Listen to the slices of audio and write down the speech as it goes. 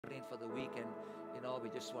in for the week, and we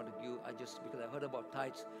just want to give. Because I heard about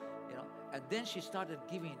tithes, and then she started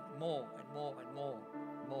giving more and more and more,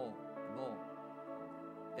 more and more.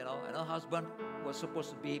 And her husband was supposed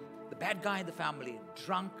to be the bad guy in the family,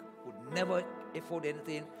 drunk, would never afford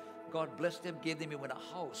anything. God blessed them, gave them even a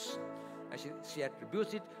house, and she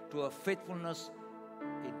attributes it to her faithfulness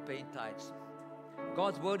in paying tithes.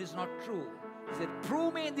 God's word is not true. He said,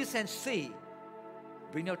 "Prove me in this and see.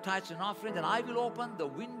 Bring your tithes and offerings, and I will open the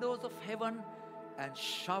windows of heaven and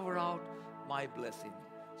shower out my blessing."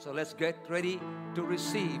 So let's get ready to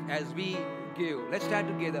receive as we give. Let's stand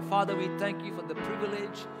together. Father, we thank you for the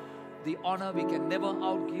privilege, the honor. We can never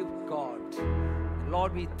outgive God. And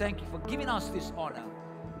Lord, we thank you for giving us this honor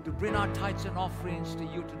to bring our tithes and offerings to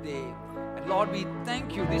you today. And Lord, we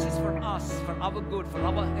thank you. This is for us, for our good, for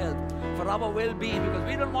our health, for our well-being, because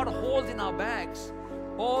we don't want holes in our bags.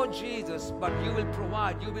 Oh Jesus, but you will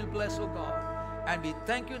provide, you will bless, oh God. And we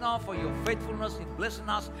thank you now for your faithfulness in blessing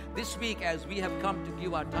us this week as we have come to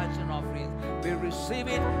give our tithes and offerings. We receive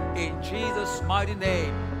it in Jesus' mighty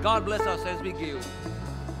name. God bless us as we give.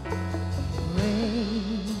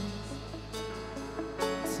 Praise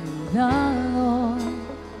to the Lord,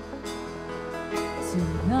 to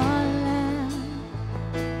the Lamb,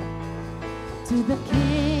 to the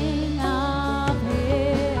King of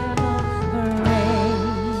heaven.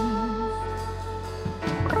 Praise,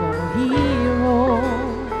 for He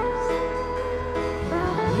rose,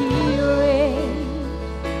 He reigns.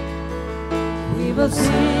 We will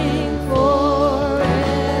sing forever.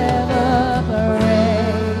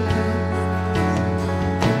 Praise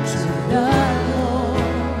to the Lord,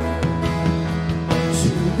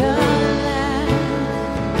 to the Lamb,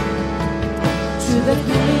 to the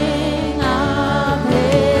King of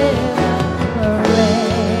heaven.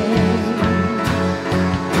 Praise,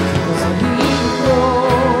 for He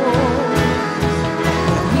rose,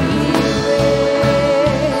 He reigns.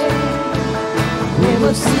 We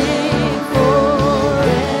will sing forever.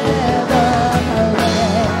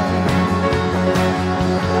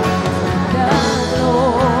 The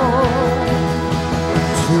Lord,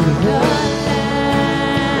 to the Lamb,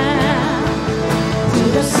 to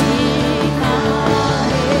the King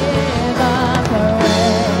of heaven.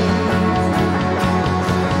 Praise,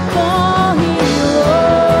 for He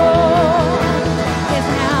rose, yes,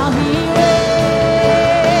 now He reigns.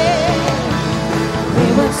 We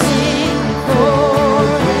will sing forever.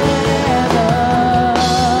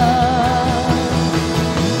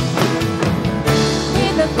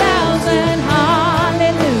 With a thousand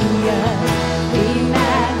hallelujahs, we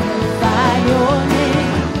magnify your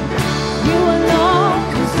name. You alone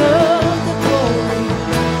deserve the glory,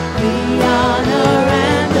 the honor,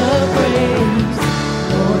 and the praise.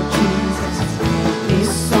 Lord Jesus,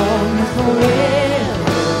 this song is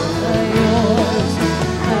forever yours.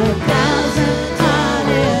 A thousand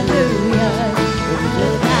hallelujahs, with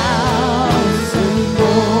a thousand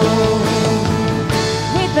more.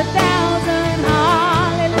 With a thousand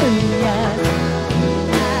hallelujahs, we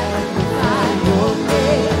magnify your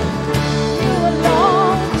name. You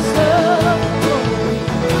alone deserve the glory,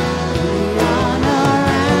 the honor,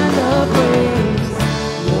 and the praise.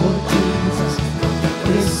 Lord Jesus,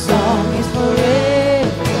 this song is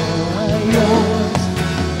forever yours.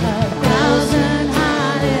 A thousand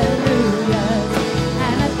hallelujahs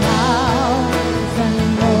and a thousand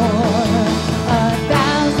more. A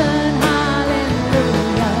thousand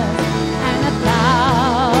hallelujahs and a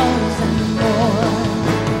thousand more.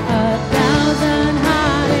 A thousand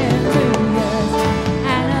hallelujahs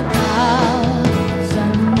and a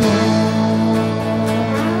thousand more.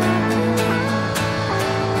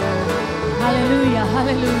 Hallelujah,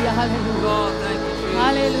 hallelujah, hallelujah. God, thank you, Jesus.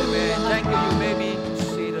 Hallelujah. Amen. Thank you. You may be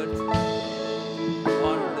seated.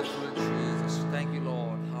 Wonderful Jesus. Thank you,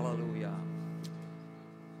 Lord. Hallelujah.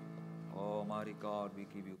 Almighty God, we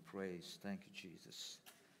give you praise. Thank you, Jesus.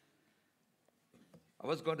 I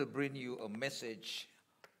was going to bring you a message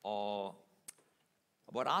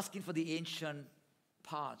about asking for the ancient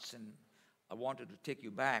parts, and I wanted to take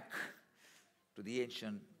you back to the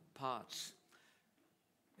ancient parts.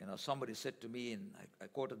 Somebody said to me, and I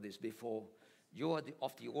quoted this before, "You are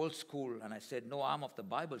of the old school." And I said, "No, I'm of the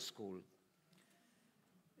Bible school."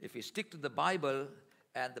 If we stick to the Bible,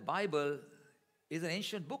 and the Bible is an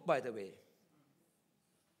ancient book, by the way.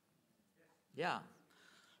 Yeah.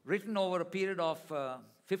 Written over a period of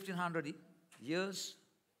 1,500 years.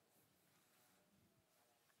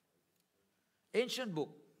 Ancient book.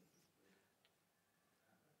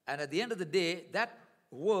 And at the end of the day, that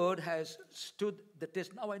word has stood the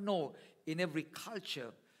test. Now I know in every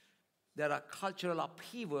culture there are cultural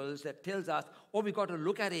upheavals that tells us, oh, we got to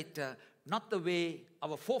look at it not the way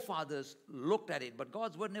our forefathers looked at it, but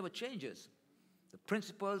God's word never changes. The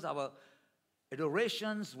principles, our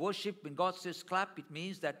adorations, worship, when God says clap, it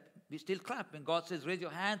means that we still clap. When God says raise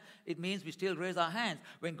your hand, it means we still raise our hands.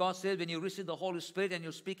 When God says when you receive the Holy Spirit and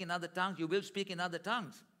you speak in other tongues, you will speak in other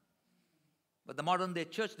tongues. But the modern day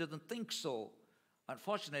church doesn't think so,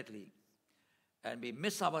 unfortunately. And we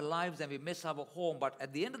miss our lives and we miss our home. But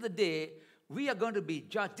at the end of the day, we are going to be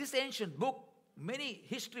judged. This ancient book, many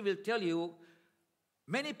history will tell you,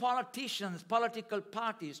 many politicians, political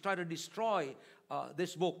parties try to destroy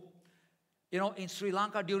this book. You know, in Sri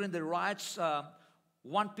Lanka during the riots,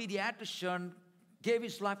 one pediatrician gave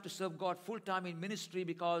his life to serve God full-time in ministry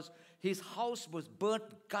because his house was burnt,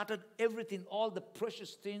 gutted, everything, all the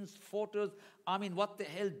precious things, photos, what the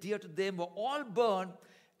hell dear to them were all burned.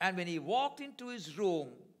 And when he walked into his room,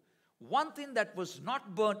 one thing that was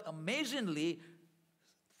not burnt, amazingly,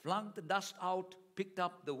 flung the dust out, picked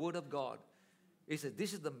up the word of God. He said,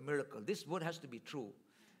 this is the miracle. This word has to be true.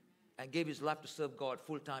 And gave his life to serve God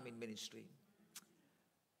full-time in ministry.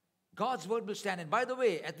 God's word will stand. And by the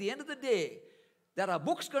way, at the end of the day, there are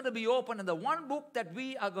books going to be open, and the one book that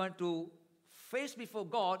we are going to face before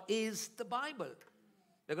God is the Bible.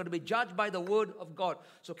 We're going to be judged by the word of God.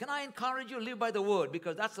 So can I encourage you to live by the word?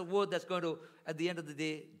 Because that's the word that's going to, at the end of the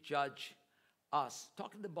day, judge us.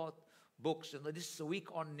 Talking about books, and this is a week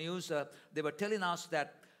on news, they were telling us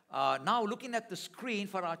that now looking at the screen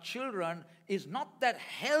for our children is not that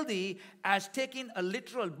healthy as taking a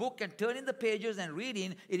literal book and turning the pages and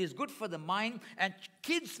reading. It is good for the mind, and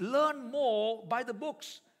kids learn more by the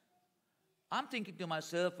books. I'm thinking to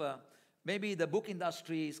myself, maybe the book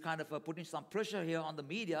industry is kind of putting some pressure here on the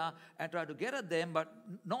media and try to get at them, but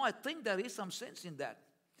no, I think there is some sense in that.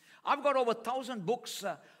 I've got over 1,000 books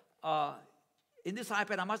in this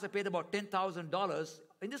iPad. I must have paid about $10,000.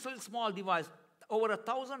 In this little small device, over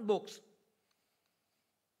 1,000 books.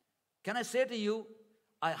 Can I say to you,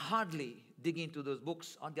 I hardly dig into those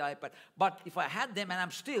books on the iPad. But if I had them, and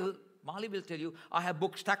I'm still, Marley will tell you, I have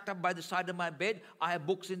books stacked up by the side of my bed. I have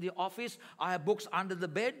books in the office. I have books under the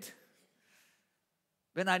bed.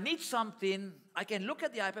 When I need something, I can look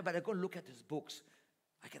at the iPad, but I go look at these books.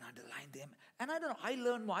 I can underline them. And I don't know, I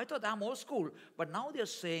learn more. I thought I'm old school. But now they're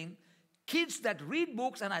saying, kids that read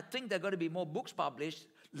books, and I think there are going to be more books published,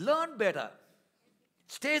 learn better.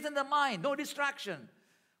 Stays in the mind, no distraction.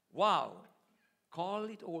 Wow. Call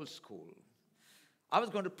it old school. I was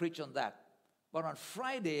going to preach on that. But on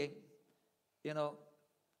Friday,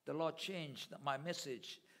 the Lord changed my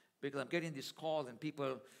message because I'm getting this call and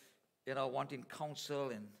people, wanting counsel.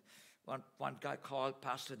 And one guy called,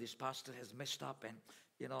 Pastor, this pastor has messed up and,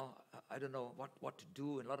 I don't know what to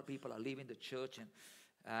do. And a lot of people are leaving the church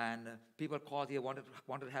and people called here, wanted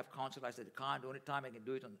to have counsel. I said, I can't. The only time I can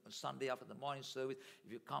do it on Sunday after the morning service.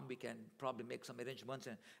 If you come, we can probably make some arrangements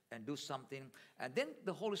and do something. And then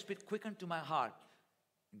the Holy Spirit quickened to my heart.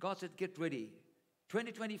 God said, get ready.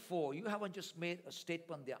 2024, you haven't just made a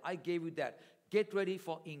statement there. I gave you that. Get ready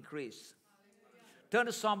for increase. Turn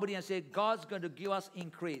to somebody and say, God's going to give us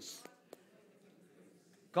increase.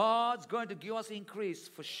 God's going to give us increase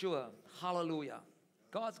for sure. Hallelujah.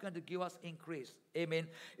 God's going to give us increase. Amen.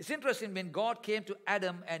 It's interesting, when God came to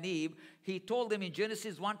Adam and Eve, he told them in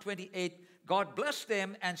Genesis 1:28, God blessed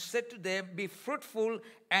them and said to them, be fruitful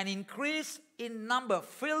and increase in number,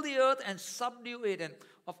 fill the earth and subdue it. And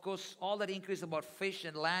of course, all that increase about fish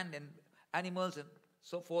and land and animals and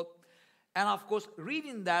so forth. And of course,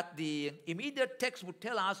 reading that, the immediate text would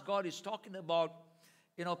tell us God is talking about,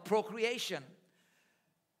 procreation.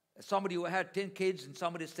 Somebody who had 10 kids and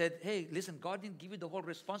somebody said, hey, listen, God didn't give you the whole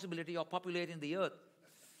responsibility of populating the earth.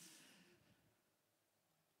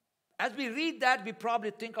 As we read that, we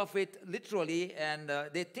probably think of it literally, and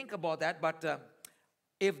they think about that. But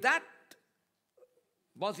if that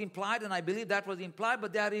was implied, and I believe that was implied,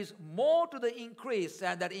 but there is more to the increase,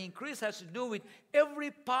 and that increase has to do with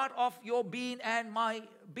every part of your being and my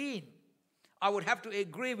being. I would have to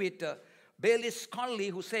agree with Bailey Conley,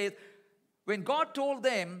 who says, when God told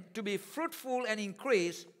them to be fruitful and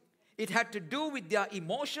increase, it had to do with their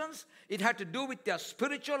emotions, it had to do with their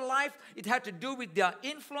spiritual life, it had to do with their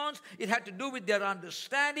influence, it had to do with their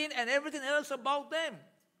understanding and everything else about them.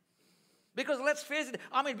 Because let's face it,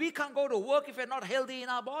 we can't go to work if we're not healthy in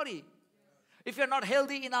our body, if you're not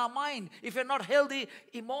healthy in our mind, if you're not healthy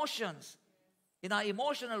emotions, in our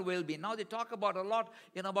emotional well-being. Now they talk about a lot,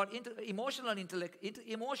 about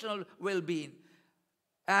emotional well-being.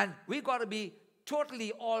 And we've got to be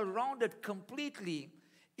totally all-rounded, completely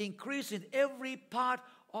increasing every part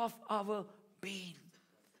of our being.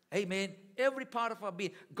 Amen. Every part of our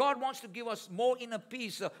being. God wants to give us more inner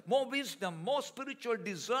peace, more wisdom, more spiritual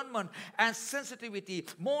discernment and sensitivity,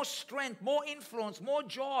 more strength, more influence, more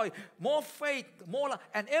joy, more faith, more love.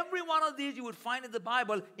 And every one of these you would find in the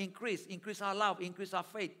Bible increase. Increase our love, increase our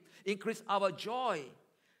faith, increase our joy.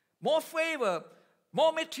 More favor,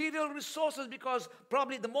 more material resources, because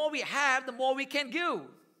probably the more we have, the more we can give.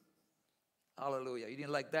 Hallelujah. You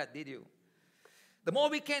didn't like that, did you? The more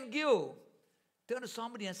we can give. Turn to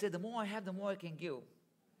somebody and say, the more I have, the more I can give.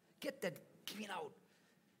 Get that giving out.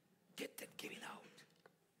 Get that giving out.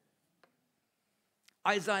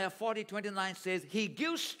 Isaiah 40:29 says, He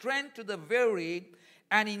gives strength to the weary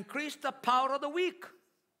and increase the power of the weak.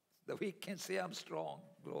 The weak can say, I'm strong.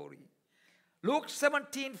 Glory. Luke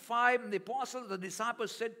 17:5, the apostles, the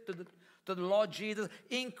disciples said to the Lord Jesus,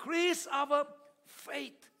 increase our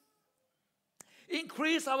faith.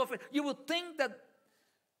 Increase our faith. You would think that,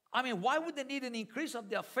 why would they need an increase of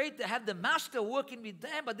their faith? They have the master working with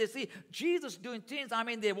them, but they see Jesus doing things.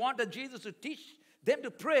 They wanted Jesus to teach them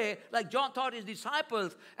to pray like John taught his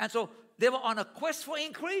disciples. And so they were on a quest for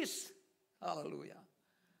increase. Hallelujah.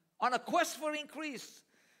 On a quest for increase.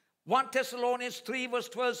 1 Thessalonians 3 verse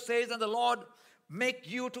 12 says, and the Lord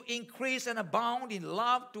make you to increase and abound in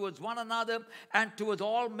love towards one another and towards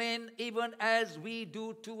all men, even as we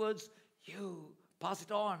do towards you. Pass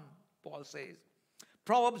it on, Paul says.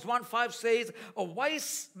 Proverbs 1:5 says, a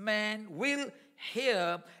wise man will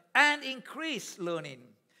hear and increase learning,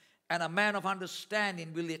 and a man of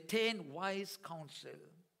understanding will attain wise counsel.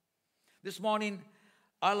 This morning,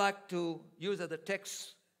 I like to use as the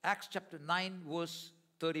text Acts chapter 9 verse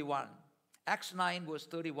 31. Acts 9 verse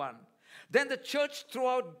 31. Then the church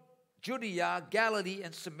throughout Judea, Galilee,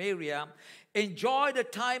 and Samaria enjoyed a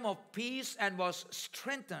time of peace and was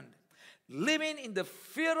strengthened, living in the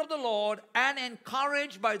fear of the Lord and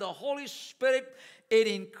encouraged by the Holy Spirit. It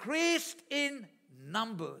increased in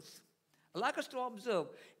numbers. I'd like us to observe,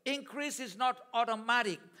 increase is not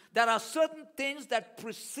automatic. There are certain things that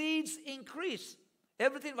precedes increase.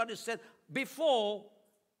 Everything what is said before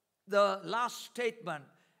the last statement,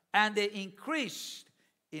 and they increased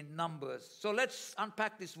in numbers. So let's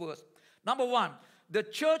unpack this verse. Number one, the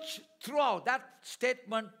church throughout, that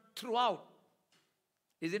statement throughout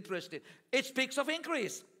is interesting. It speaks of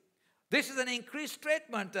increase. This is an increased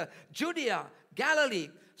statement. Judea, Galilee,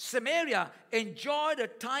 Samaria enjoyed a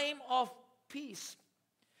time of peace.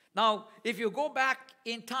 Now, if you go back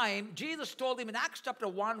in time, Jesus told them in Acts chapter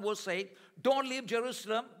 1 verse 8, don't leave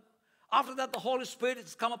Jerusalem. After that, the Holy Spirit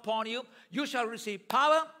has come upon you. You shall receive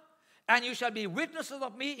power, and you shall be witnesses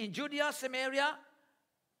of me in Judea, Samaria,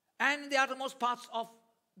 and in the uttermost parts of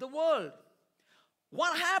the world.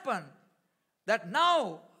 What happened? That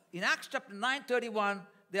now, in Acts chapter 9:31,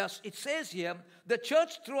 it says here, the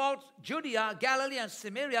church throughout Judea, Galilee, and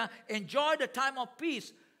Samaria enjoyed a time of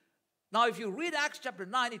peace. Now, if you read Acts chapter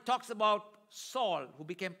 9, it talks about Saul, who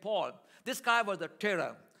became Paul. This guy was a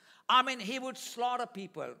terror. He would slaughter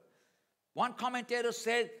people. One commentator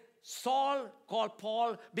said, Saul, called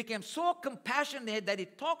Paul, became so compassionate that he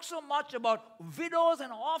talked so much about widows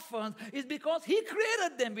and orphans is because he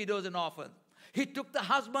created them, widows and orphans. He took the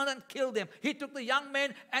husband and killed them. He took the young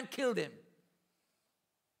men and killed them.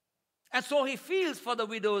 And so he feels for the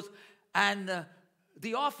widows and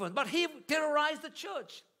the orphans. But he terrorized the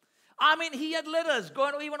church. He had letters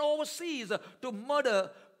going even overseas to murder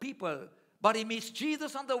people. But he meets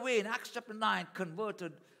Jesus on the way in Acts chapter 9,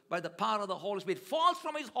 converted by the power of the Holy Spirit, falls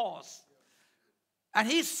from his horse, and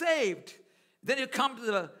he's saved. Then you come to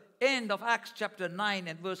the end of Acts chapter 9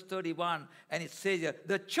 and verse 31, and it says here,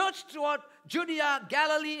 the church throughout Judea,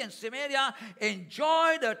 Galilee, and Samaria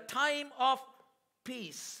enjoyed a time of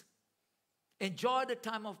peace. Enjoyed a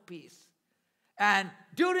time of peace. And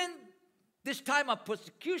during this time of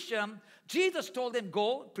persecution, Jesus told them,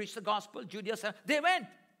 go, preach the gospel, Judea. They went.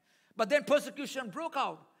 But then persecution broke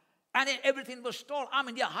out. And everything was stolen.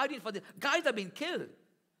 They are hiding for the guys have been killed.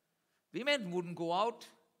 Women wouldn't go out.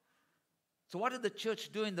 So what is the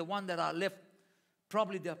church doing? The one that are left,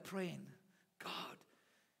 probably they're praying, God,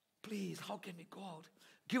 please, how can we go out?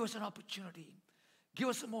 Give us an opportunity. Give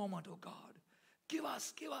us a moment, oh God. Give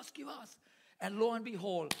us. And lo and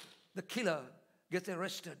behold, the killer gets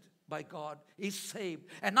arrested by God. He's saved.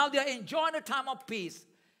 And now they are enjoying a time of peace.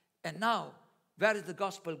 And now, where is the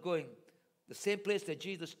gospel going? The same place that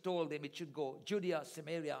Jesus told them it should go, Judea,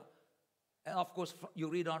 Samaria. And of course, you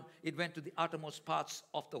read on, it went to the uttermost parts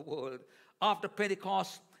of the world. After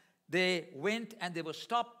Pentecost, they went and they were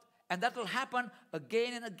stopped. And that will happen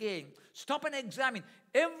again and again. Stop and examine.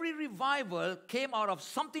 Every revival came out of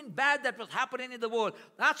something bad that was happening in the world.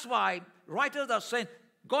 That's why writers are saying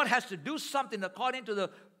God has to do something according to the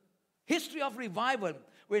history of revival.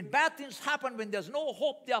 When bad things happen, when there's no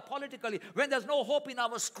hope there politically, when there's no hope in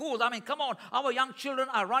our schools. I mean, come on, our young children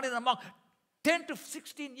are running among 10 to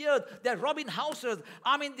 16 years. They're robbing houses.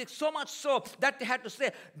 I mean, so much so that they had to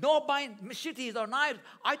say, no buying machetes or knives.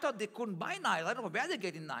 I thought they couldn't buy knives. I don't know where they're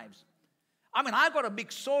getting knives. I mean, I got a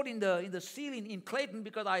big sword in the ceiling in Clayton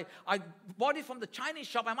because I bought it from the Chinese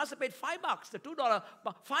shop. I must have paid $5, the $2,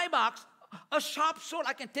 $5, a sharp sword.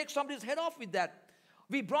 I can take somebody's head off with that.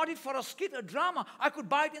 We brought it for a skit, a drama. I could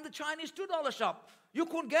buy it in the Chinese $2 shop. You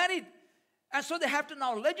couldn't get it. And so they have to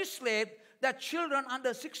now legislate that children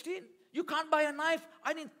under 16, you can't buy a knife.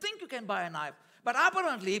 I didn't think you can buy a knife. But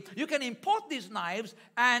apparently, you can import these knives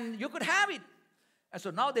and you could have it. And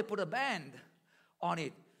so now they put a ban on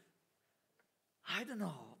it. I don't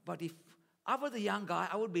know. But if I was a young guy,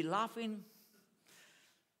 I would be laughing.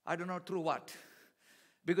 I don't know through what.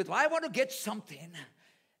 Because if I want to get something,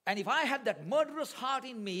 and if I had that murderous heart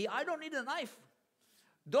in me, I don't need a knife.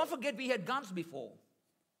 Don't forget we had guns before.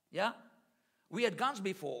 Yeah? We had guns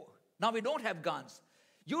before. Now we don't have guns.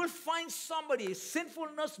 You will find somebody,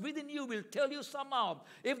 sinfulness within you will tell you somehow,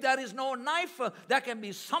 if there is no knife, there can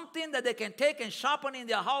be something that they can take and sharpen in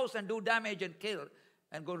their house and do damage and kill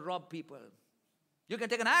and go rob people. You can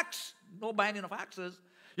take an axe, no binding of axes.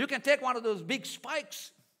 You can take one of those big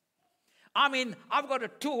spikes. I mean, I've got a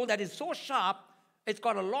tool that is so sharp, it's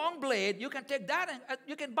got a long blade. You can take that and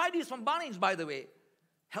you can buy these from Bunnings, by the way.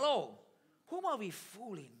 Hello. Whom are we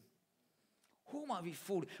fooling? Whom are we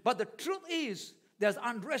fooling? But the truth is, there's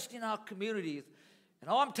unrest in our communities. And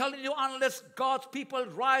I'm telling you, unless God's people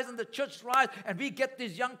rise and the church rise and we get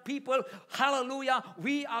these young people, hallelujah,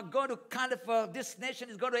 we are going to this nation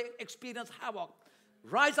is going to experience havoc.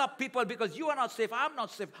 Rise up, people, because you are not safe. I'm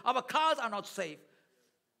not safe. Our cars are not safe.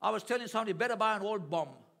 I was telling somebody, better buy an old bomb.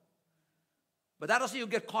 But that doesn't you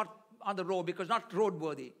get caught on the road because it's not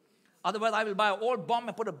roadworthy. Otherwise, I will buy an old bomb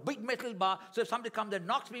and put a big metal bar. So if somebody comes and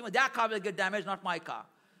knocks me, their car will get damaged, not my car.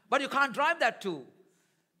 But you can't drive that too.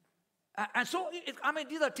 And so,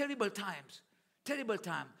 these are terrible times. Terrible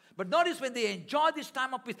time. But notice when they enjoy this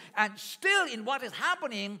time of peace, and still in what is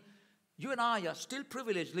happening, you and I are still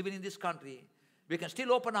privileged living in this country. We can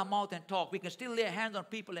still open our mouth and talk. We can still lay hands on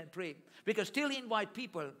people and pray. We can still invite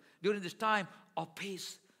people during this time of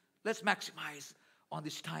peace. Let's maximize on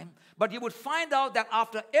this time. But you would find out that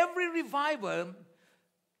after every revival,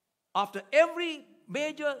 after every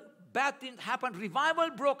major bad thing happened, revival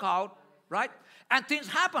broke out, right? And things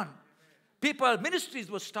happened.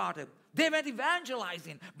 Ministries were started. They went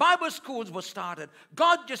evangelizing. Bible schools were started.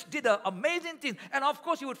 God just did an amazing thing. And of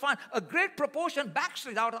course, you would find a great proportion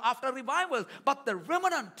backslid out after revivals. But the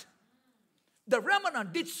remnant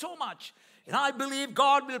did so much. And I believe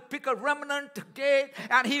God will pick a remnant again,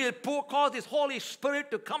 and He will cause His Holy Spirit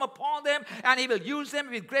to come upon them, and He will use them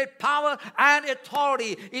with great power and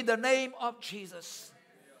authority in the name of Jesus.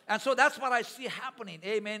 And so that's what I see happening.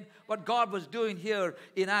 Amen. What God was doing here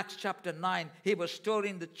in Acts chapter 9. He was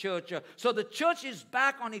stirring the church. So the church is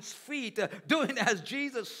back on its feet, doing as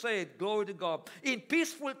Jesus said. Glory to God. In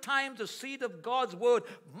peaceful times, the seed of God's word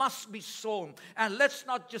must be sown. And let's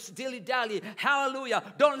not just dilly-dally. Hallelujah.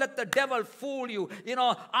 Don't let the devil fool you.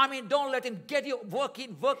 Don't let him get you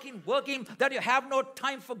working, that you have no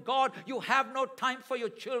time for God. You have no time for your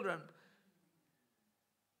children.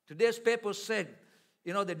 Today's paper said,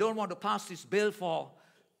 they don't want to pass this bill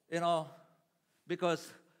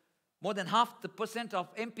because more than half the percent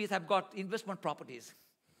of MPs have got investment properties.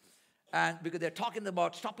 And because they're talking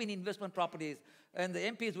about stopping investment properties, and the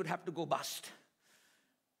MPs would have to go bust.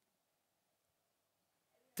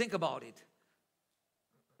 Think about it.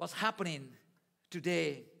 What's happening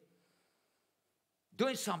today?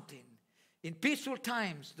 Doing something. In peaceful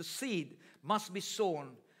times, the seed must be sown.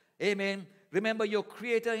 Amen. Remember your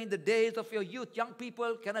Creator in the days of your youth. Young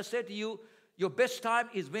people, can I say to you, your best time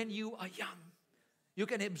is when you are young. You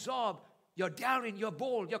can absorb. You're daring, you're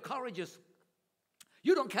bold, you're courageous.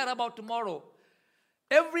 You don't care about tomorrow.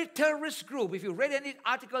 Every terrorist group, if you read any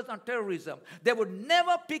articles on terrorism, they would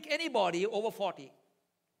never pick anybody over 40.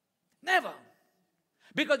 Never.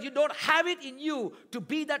 Because you don't have it in you to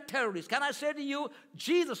be that terrorist. Can I say to you,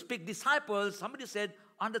 Jesus picked disciples, somebody said,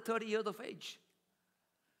 under 30 years of age.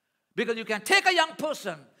 Because you can take a young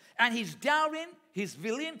person and he's daring, he's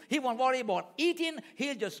willing, he won't worry about eating,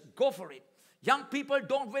 he'll just go for it. Young people,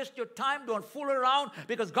 don't waste your time, don't fool around,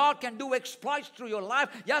 because God can do exploits through your life.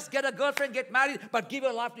 Just get a girlfriend, get married, but give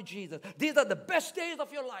your life to Jesus. These are the best days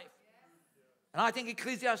of your life. And I think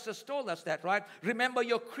Ecclesiastes told us that, right? Remember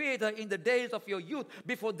your Creator in the days of your youth,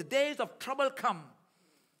 before the days of trouble come.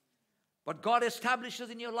 What God establishes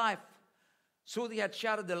in your life. Susie had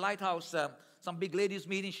shared the lighthouse some big ladies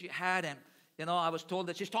meeting she had, and I was told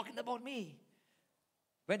that she's talking about me.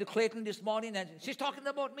 Went to Clayton this morning, and she's talking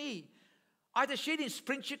about me. I said she didn't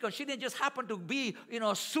spring chicken. She didn't just happen to be,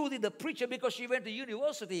 Susie the preacher because she went to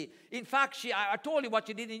university. In fact, I told you what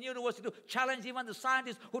she did in university to challenge even the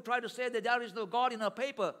scientists who tried to say that there is no God in her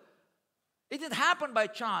paper. It didn't happen by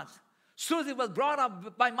chance. Susie was brought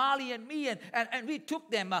up by Marley and me, and we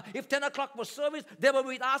took them. If 10 o'clock was service, they were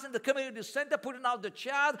with us in the community center, putting out the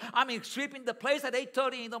chairs. Sweeping the place at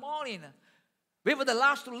 8:30 in the morning. We were the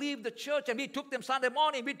last to leave the church, and we took them Sunday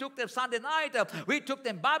morning, we took them Sunday night, we took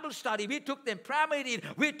them Bible study, we took them prayer meeting,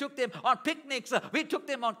 we took them on picnics, we took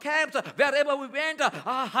them on camps, wherever we went.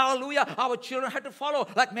 Hallelujah, our children had to follow,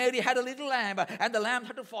 like Mary had a little lamb, and the lamb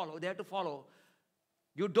had to follow. They had to follow.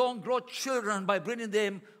 You don't grow children by bringing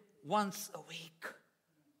them once a week.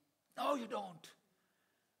 No, you don't.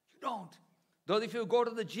 You don't. Though if you go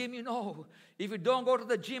to the gym, if you don't go to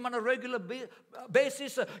the gym on a regular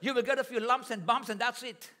basis, you will get a few lumps and bumps, and that's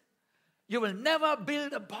it. You will never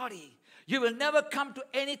build a body. You will never come to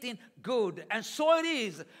anything good. And so it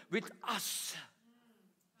is with us.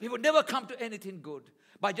 We will never come to anything good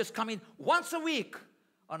by just coming once a week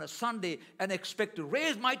on a Sunday and expect to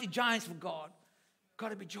raise mighty giants for God. Got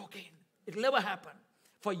to be joking. It'll never happen.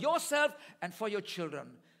 For yourself and for your children.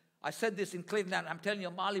 I said this in Cleveland. I'm telling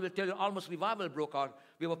you, Marley will tell you, almost revival broke out.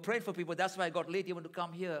 We were praying for people. That's why I got late even to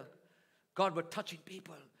come here. God was touching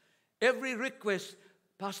people. Every request,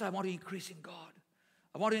 Pastor, I want to increase in God.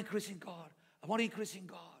 I want to increase in God. I want to increase in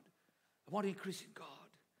God. I want to increase in God.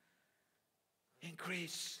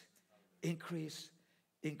 Increase, increase,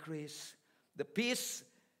 increase. The peace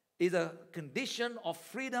is a condition of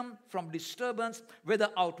freedom from disturbance, whether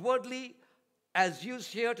outwardly, as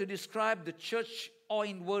used here to describe the church, or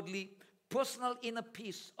inwardly, personal inner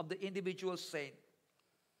peace of the individual saint.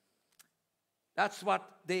 That's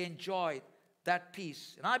what they enjoyed, that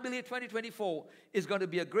peace. And I believe 2024 is going to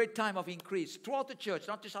be a great time of increase throughout the church,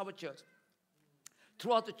 not just our church.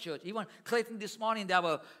 Throughout the church. Even Clayton this morning, there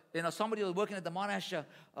were, somebody was working at the Monash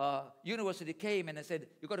University came and they said,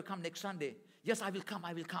 you got to come next Sunday. Yes, I will come.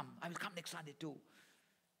 I will come next Sunday too.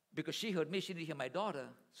 Because she heard me, she didn't hear my daughter,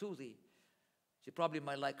 Susie. She probably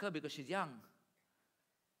might like her because she's young.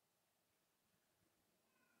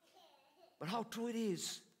 But how true it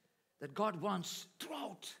is that God wants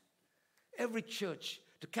throughout every church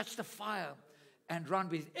to catch the fire and run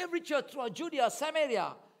with it. Every church throughout Judea,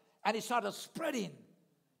 Samaria, and it started spreading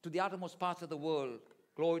to the uttermost parts of the world.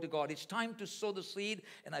 Glory to God. It's time to sow the seed,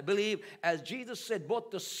 and I believe, as Jesus said, both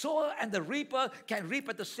the sower and the reaper can reap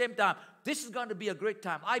at the same time. This is going to be a great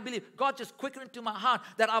time. I believe God just quickened into my heart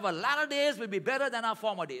that our latter days will be better than our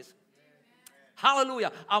former days.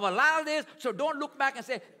 Hallelujah. Our latter days, so don't look back and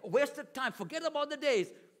say, wasted time. Forget about the days.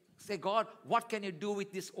 Say, God, what can you do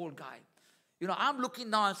with this old guy? I'm looking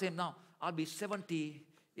now and saying, now, I'll be 70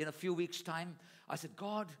 in a few weeks' time. I said,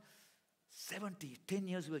 God, 70, 10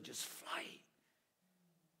 years will just fly.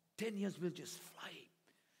 10 years will just fly.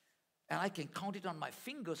 And I can count it on my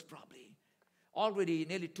fingers probably. Already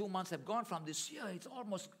nearly 2 months have gone from this year. It's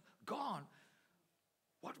almost gone.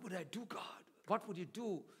 What would I do, God? What would you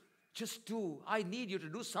do? Just do. I need you to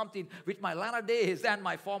do something with my latter days and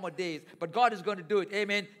my former days. But God is going to do it.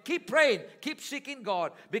 Amen. Keep praying. Keep seeking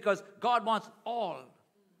God. Because God wants all.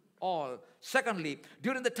 All. Secondly,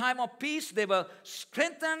 during the time of peace, they were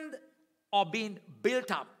strengthened or being built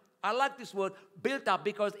up. I like this word, built up,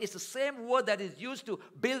 because it's the same word that is used to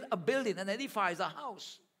build a building and edifies a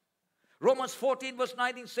house. Romans 14 verse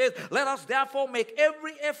 19 says, let us therefore make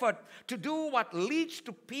every effort to do what leads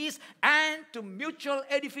to peace and to mutual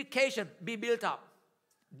edification. Be built up.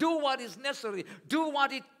 Do what is necessary. Do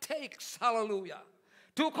what it takes. Hallelujah.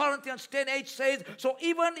 2 Corinthians 10:8 says, so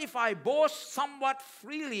even if I boast somewhat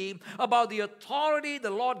freely about the authority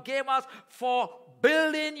the Lord gave us for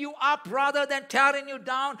building you up rather than tearing you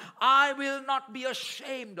down, I will not be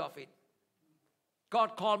ashamed of it.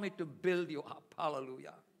 God called me to build you up.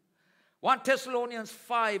 Hallelujah. 1 Thessalonians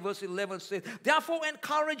 5 verse 11 says, therefore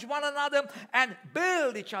encourage one another and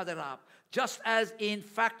build each other up, just as in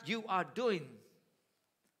fact you are doing.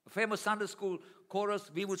 A famous Sunday school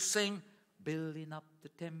chorus, we would sing, building up the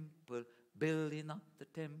temple, building up the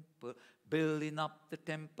temple, building up the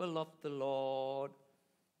temple of the Lord.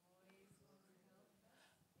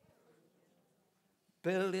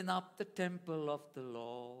 Building up the temple of the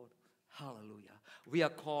Lord. Hallelujah. We are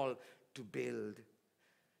called to build.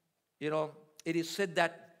 It is said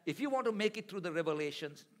that if you want to make it through the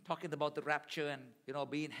Revelations, talking about the rapture and,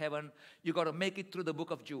 be in heaven, you got to make it through the book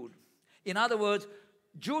of Jude. In other words,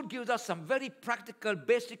 Jude gives us some very practical,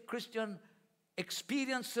 basic Christian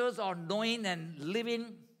experiences or knowing and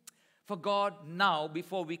living. for God now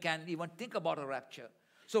before we can even think about a rapture.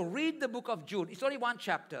 So read the book of Jude. It's only one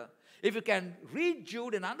chapter. If you can read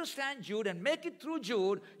Jude and understand Jude and make it through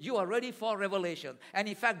Jude, you are ready for Revelation. And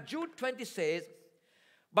in fact, Jude 20 says,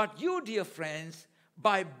 but you, dear friends,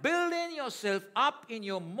 by building yourself up in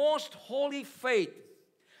your most holy faith,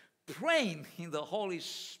 praying in the Holy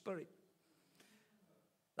Spirit.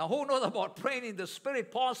 Now, who knows about praying in the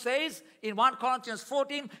Spirit? Paul says in 1 Corinthians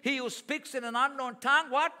 14, he who speaks in an unknown tongue,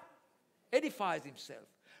 what? Edifies himself,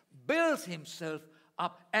 builds himself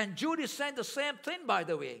up. And Jude is saying the same thing, by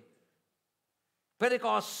the way.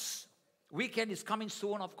 Pentecost weekend is coming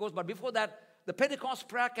soon, of course, but before that, the Pentecost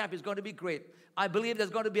prayer camp is going to be great. I believe there's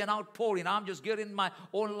going to be an outpouring. I'm just getting in my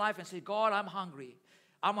own life and say, God, I'm hungry.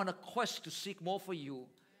 I'm on a quest to seek more for you.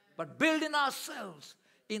 But building ourselves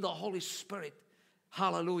in the Holy Spirit.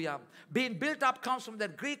 Hallelujah. Being built up comes from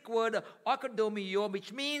that Greek word oikodomio,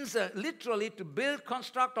 which means literally to build,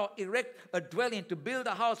 construct, or erect a dwelling, to build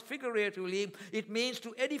a house figuratively. It means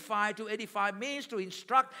to edify. To edify means to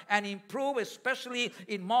instruct and improve, especially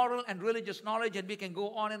in moral and religious knowledge. And we can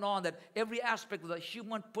go on and on that every aspect of the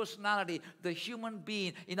human personality, the human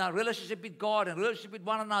being, in our relationship with God and relationship with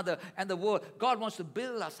one another and the world, God wants to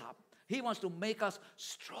build us up. He wants to make us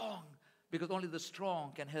strong, because only the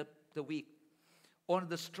strong can help the weak. Only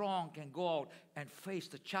the strong can go out and face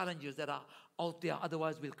the challenges that are out there,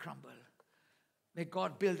 otherwise we'll crumble. May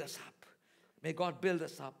God build us up. May God build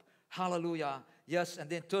us up. Hallelujah. Yes, and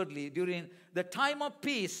then thirdly, during the time of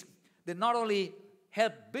peace, they not only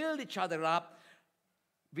help build each other up,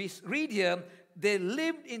 we read here, they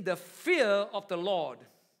lived in the fear of the Lord.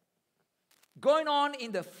 Going on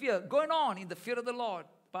in the fear of the Lord,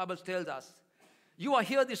 the Bible tells us. You are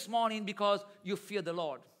here this morning because you fear the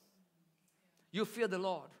Lord. You fear the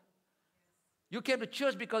Lord. You came to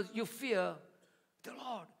church because you fear the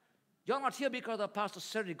Lord. You're not here because of Pastor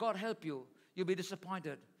Cedric. God help you. You'll be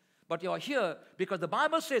disappointed. But you're here because the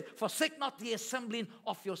Bible says, forsake not the assembling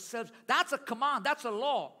of yourselves. That's a command. That's a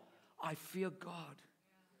law. I fear God.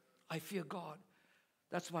 I fear God.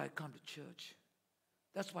 That's why I come to church.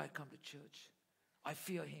 That's why I come to church. I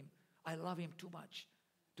fear Him. I love Him too much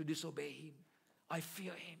to disobey Him. I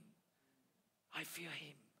fear Him. I fear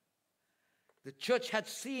Him. The church had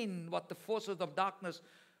seen what the forces of darkness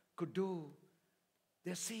could do.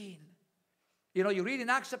 They're seen. You know, you read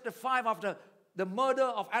in Acts chapter 5, after the murder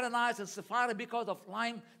of Ananias and Sapphira because of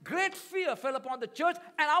lying, great fear fell upon the church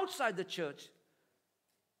and outside the church.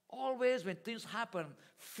 Always when things happen,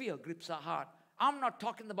 fear grips our heart. I'm not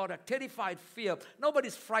talking about a terrified fear.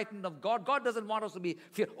 Nobody's frightened of God. God doesn't want us to be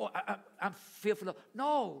fearful. Oh, I'm fearful of.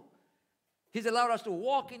 No. He's allowed us to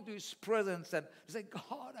walk into His presence and say,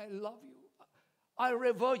 God, I love you. I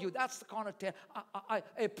revere you. That's the kind of I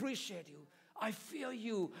appreciate you. I fear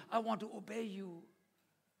you. I want to obey you.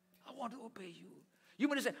 I want to obey you. You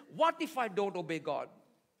may say, what if I don't obey God?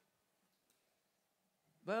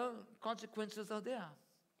 Well, consequences are there.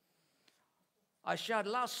 I shared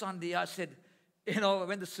last Sunday, I said, you know,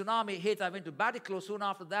 when the tsunami hit, I went to Batticlo soon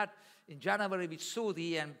after that in January with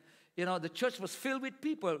Sudi, and, you know, the church was filled with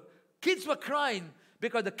people. Kids were crying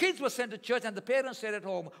because the kids were sent to church and the parents stayed at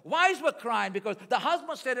home. Wives were crying because the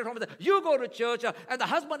husband stayed at home. You go to church and the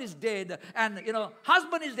husband is dead. And, you know,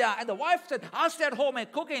 husband is there. And the wife said, I'll stay at home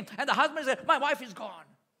and cooking. And the husband said, my wife is gone.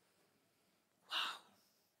 Wow.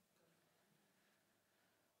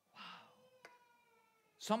 Wow.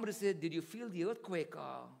 Somebody said, did you feel the earthquake?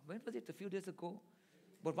 When was it? A few days ago?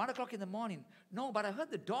 But 1 o'clock in the morning. No, but I heard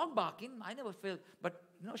the dog barking. I never felt. But,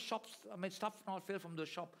 you know, stuff not fell from the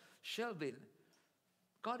shop. Shelville.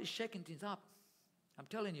 God is shaking things up. I'm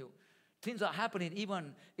telling you. Things are happening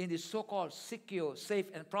even in this so-called secure, safe,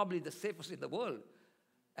 and probably the safest in the world.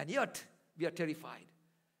 And yet, we are terrified.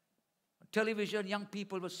 On television, young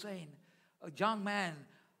people were saying, a young man,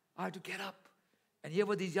 I had to get up. And here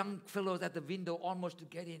were these young fellows at the window almost to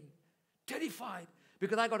get in. Terrified.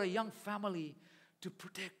 Because I got a young family to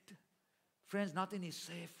protect. Friends, nothing is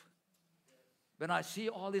safe. When I see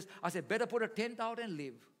all this, I say, better put a tent out and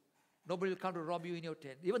live. Nobody will come to rob you in your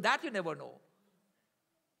tent. Even that you never know.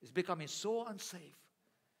 It's becoming so unsafe.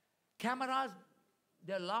 Cameras,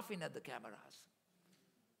 they're laughing at the cameras.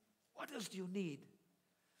 What else do you need?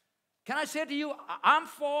 Can I say to you, I'm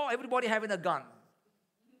for everybody having a gun.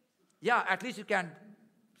 Yeah, at least you can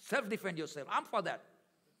self-defend yourself. I'm for that.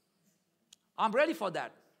 I'm ready for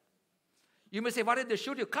that. You may say, what if they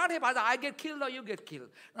shoot you? Can't help either I get killed or you get killed.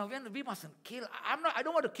 Now, we mustn't kill. I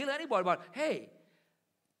don't want to kill anybody, but hey,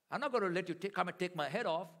 I'm not going to let you come and take my head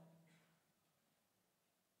off.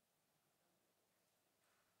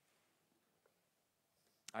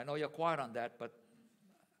 I know you're quiet on that, but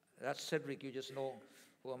that's Cedric. You just know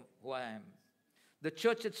who I am. The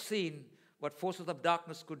church had seen what forces of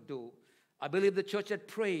darkness could do. I believe the church had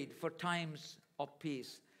prayed for times of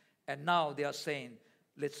peace. And now they are saying,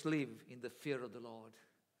 let's live in the fear of the Lord.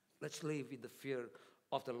 Let's live in the fear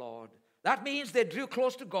of the Lord. That means they drew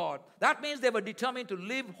close to God. That means they were determined to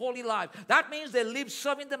live holy life. That means they lived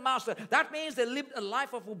serving the Master. That means they lived a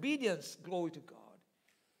life of obedience. Glory to God.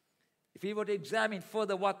 If we were to examine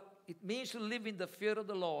further what it means to live in the fear of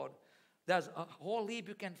the Lord, there's a whole heap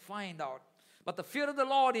you can find out. But the fear of the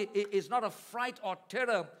Lord is not a fright or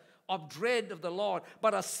terror of dread of the Lord,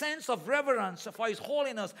 but a sense of reverence for His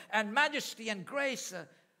holiness and majesty and grace.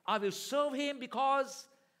 I will serve Him because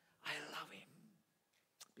I love Him.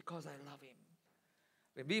 Because I love Him.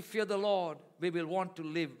 When we fear the Lord, we will want to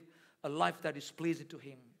live a life that is pleasing to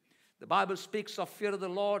Him. The Bible speaks of fear of the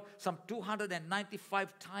Lord some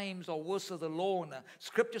 295 times or verses alone.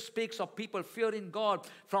 Scripture speaks of people fearing God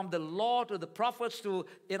from the law to the prophets to,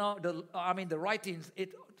 the writings.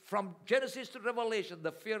 From Genesis to Revelation,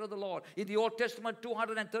 the fear of the Lord. In the Old Testament,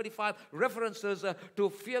 235 references to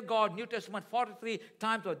fear God. New Testament, 43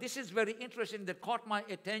 times. This is very interesting. That caught my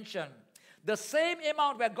attention. The same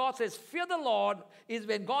amount where God says, fear the Lord, is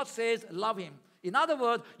when God says, love Him. In other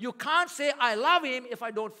words, you can't say, I love Him if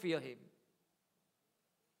I don't fear Him.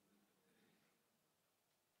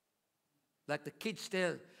 Like the kids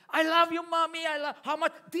tell, I love you, mommy. I love, how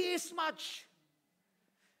much? This much.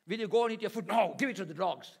 When you go and eat your food, no, give it to the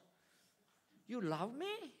dogs. You love me?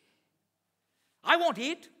 I won't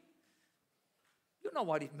eat. You know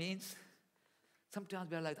what it means. Sometimes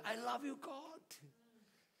we're like, I love you, God.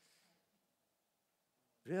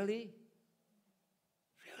 Really?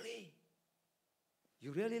 Really?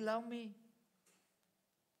 You really love me?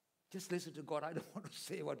 Just listen to God. I don't want to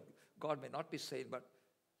say what God may not be saying, but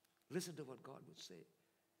listen to what God would say.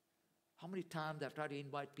 How many times I've tried to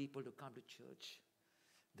invite people to come to church?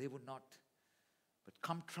 They would not. But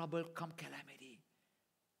come trouble, come calamity,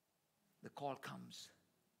 the call comes.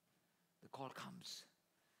 The call comes.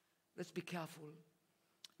 Let's be careful.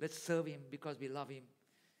 Let's serve Him because we love Him.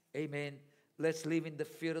 Amen. Let's live in the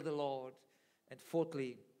fear of the Lord. And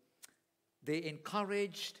fourthly, they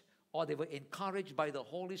were encouraged by the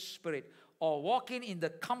Holy Spirit, or walking in the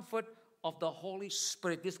comfort of the Holy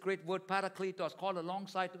Spirit. This great word, parakletos, called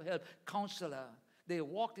alongside to help, counselor. They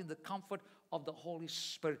walked in the comfort of the Holy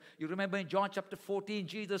Spirit. You remember in John chapter 14,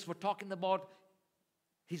 Jesus was talking about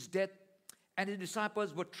His death, and His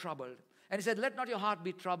disciples were troubled. And He said, let not your heart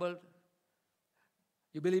be troubled.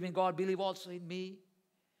 You believe in God, believe also in me.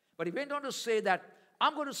 But He went on to say that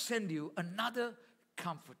I'm going to send you another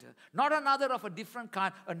comforter. Not another of a different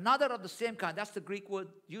kind, another of the same kind. That's the Greek word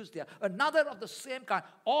used there. Another of the same kind.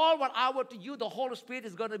 All what I were to you, the Holy Spirit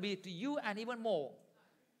is going to be to you and even more.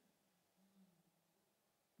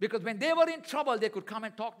 Because when they were in trouble, they could come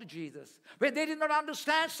and talk to Jesus. When they did not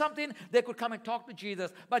understand something, they could come and talk to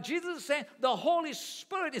Jesus. But Jesus is saying the Holy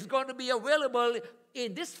Spirit is going to be available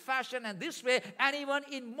in this fashion and this way, and even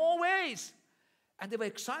in more ways. And they were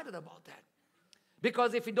excited about that.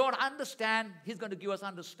 Because if we don't understand, He's going to give us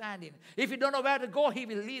understanding. If we don't know where to go, He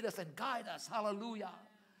will lead us and guide us. Hallelujah.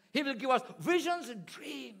 He will give us visions and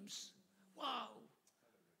dreams. Wow.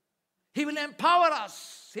 He will empower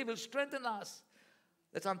us. He will strengthen us.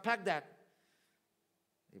 Let's unpack that.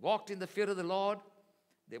 They walked in the fear of the Lord.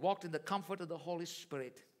 They walked in the comfort of the Holy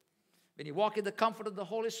Spirit. When you walk in the comfort of the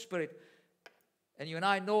Holy Spirit, and you and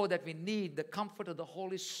I know that we need the comfort of the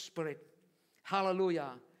Holy Spirit. Hallelujah.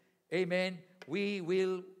 Amen. We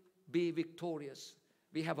will be victorious.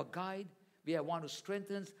 We have a guide. We have one who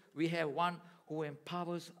strengthens. We have one who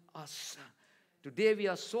empowers us. Today we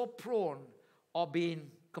are so prone of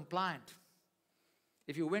being compliant.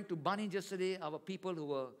 If you went to Bunnings yesterday, our people who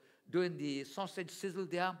were doing the sausage sizzle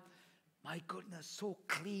there, my goodness, so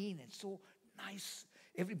clean and so nice.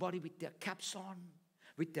 Everybody with their caps on,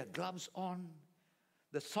 with their gloves on.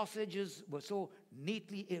 The sausages were so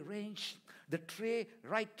neatly arranged. The tray,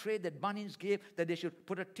 right tray that Bunnings gave, that they should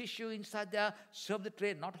put a tissue inside there, serve the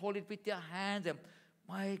tray, not hold it with their hands. And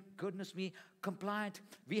my goodness me, compliant.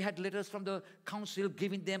 We had letters from the council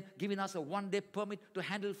giving us a one-day permit to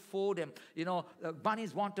handle food. And,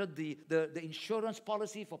 Bunnings wanted the insurance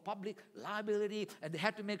policy for public liability. And they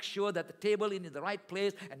had to make sure that the table is in the right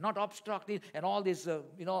place and not obstructing and all these,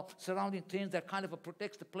 surrounding things that kind of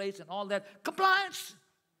protects the place and all that. Compliance!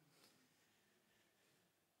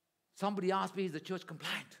 Somebody asked me, is the church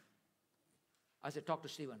compliant? I said, talk to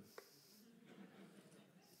Stephen.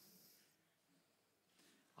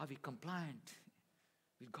 Are we compliant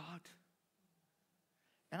with God?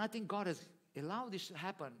 And I think God has allowed this to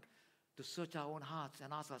happen to search our own hearts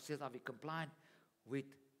and ask ourselves, are we compliant with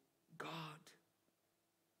God?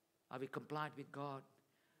 Are we compliant with God?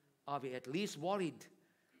 Are we at least worried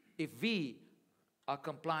if we are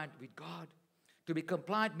compliant with God? To be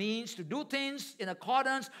compliant means to do things in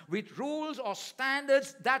accordance with rules or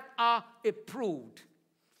standards that are approved.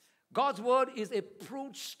 God's word is a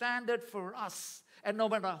approved standard for us. And no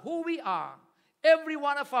matter who we are, every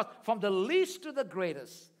one of us, from the least to the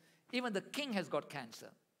greatest, even the king has got cancer.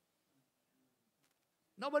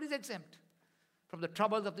 Nobody's exempt from the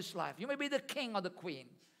troubles of this life. You may be the king or the queen.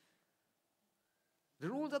 The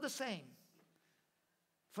rules are the same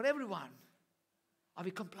for everyone. Are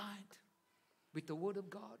we compliant with the word of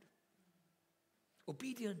God?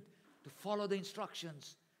 Obedient to follow the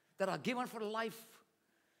instructions that are given for life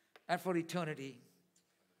and for eternity.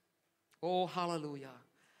 Oh, hallelujah.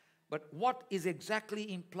 But what is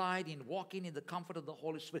exactly implied in walking in the comfort of the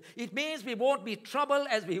Holy Spirit? It means we won't be troubled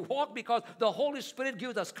as we walk because the Holy Spirit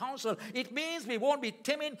gives us counsel. It means we won't be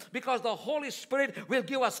timid because the Holy Spirit will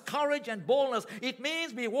give us courage and boldness. It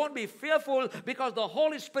means we won't be fearful because the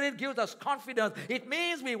Holy Spirit gives us confidence. It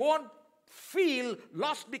means we won't feel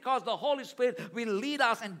lost because the Holy Spirit will lead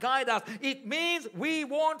us and guide us. It means we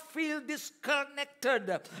won't feel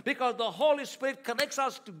disconnected because the Holy Spirit connects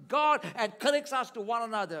us to God and connects us to one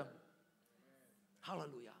another.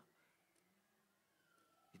 Hallelujah.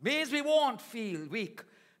 It means we won't feel weak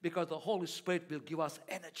because the Holy Spirit will give us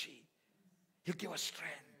energy. He'll give us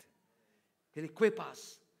strength. He'll equip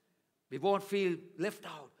us. We won't feel left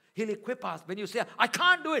out. He'll equip us. When you say, I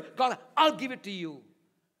can't do it, God, I'll give it to you.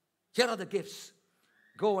 Here are the gifts.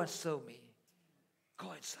 Go and serve me.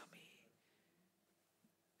 Go and serve me.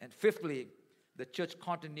 And fifthly, the church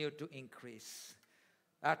continued to increase.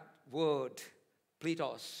 That word,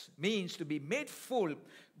 pletos, means to be made full,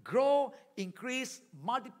 grow, increase,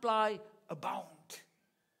 multiply, abound.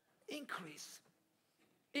 Increase,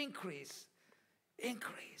 increase,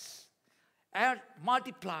 increase. And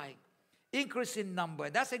multiply, increase in number.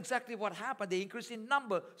 That's exactly what happened. The increase in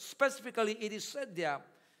number, specifically it is said there.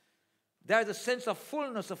 There is a sense of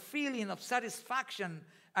fullness, a feeling of satisfaction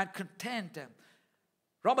and content.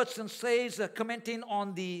 Robertson says, commenting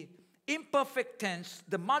on the imperfect tense,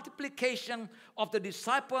 the multiplication of the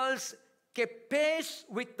disciples kept pace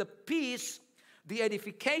with the peace, the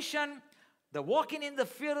edification, the walking in the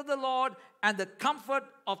fear of the Lord, and the comfort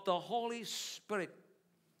of the Holy Spirit.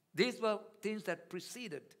 These were things that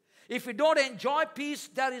preceded. If we don't enjoy peace,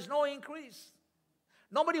 there is no increase.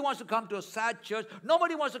 Nobody wants to come to a sad church.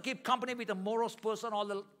 Nobody wants to keep company with a morose person all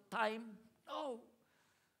the time. No.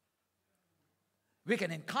 We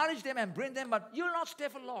can encourage them and bring them, but you'll not stay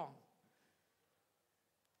for long.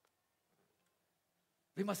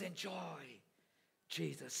 We must enjoy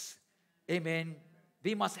Jesus. Amen.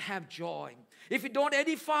 We must have joy. If we don't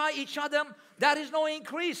edify each other, there is no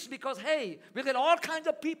increase because, hey, we get all kinds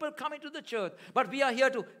of people coming to the church. But we are here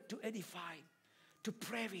to edify, to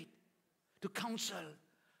pray with, to counsel,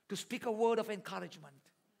 to speak a word of encouragement.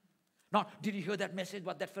 Now, did you hear that message,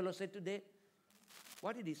 what that fellow said today?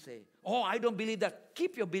 What did he say? Oh, I don't believe that.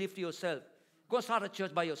 Keep your belief to yourself. Go start a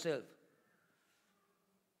church by yourself.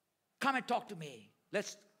 Come and talk to me.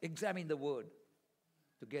 Let's examine the word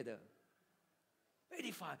together.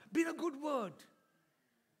 Edify. Bring a good word.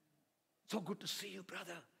 So good to see you,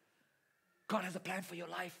 brother. God has a plan for your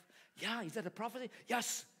life. Yeah, is that a prophecy?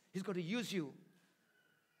 Yes, He's going to use you.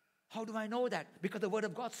 How do I know that? Because the word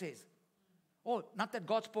of God says. Oh, not that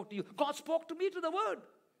God spoke to you. God spoke to me through the word.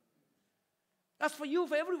 That's for you,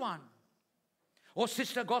 for everyone. Oh,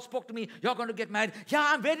 sister, God spoke to me. You're going to get married. Yeah,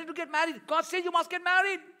 I'm ready to get married. God said you must get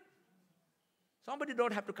married. Somebody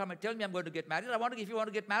don't have to come and tell me I'm going to get married. If you want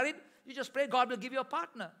to get married, you just pray God will give you a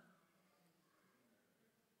partner.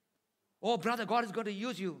 Oh, brother, God is going to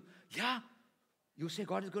use you. Yeah, you say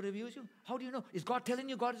God is going to use you? How do you know? Is God telling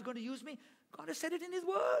you God is going to use me? God has said it in His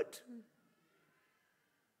word.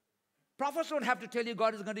 Prophets don't have to tell you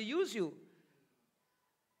God is going to use you.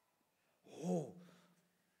 Oh,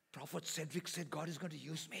 Prophet Cedric said God is going to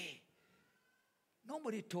use me.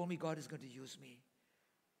 Nobody told me God is going to use me.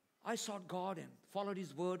 I sought God and followed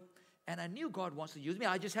His word, and I knew God wants to use me.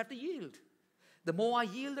 I just have to yield. The more I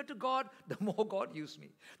yielded to God, the more God used me.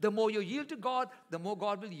 The more you yield to God, the more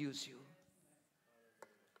God will use you.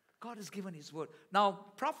 God has given His word. Now,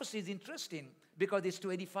 prophecy is interesting because it's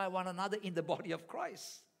to edify one another in the body of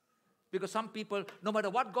Christ. Because some people, no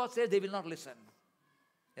matter what God says, they will not listen.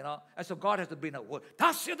 You know, and so God has to bring a word.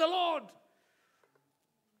 Thus saith the Lord.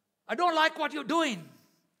 I don't like what you're doing.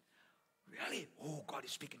 Really? Oh, God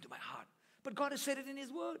is speaking to my heart. But God has said it in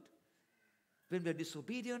His word. When we're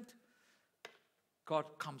disobedient, God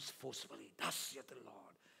comes forcefully. Thus saith the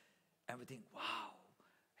Lord. And we think, wow,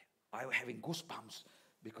 I'm having goosebumps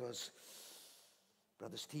because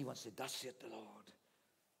Brother Stephen said, thus saith the Lord.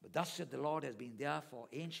 But thus saith the Lord has been there for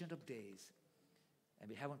ancient of days. And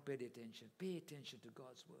we haven't paid attention. Pay attention to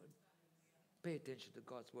God's word. Pay attention to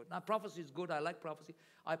God's word. Now, prophecy is good. I like prophecy.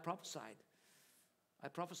 I prophesied. I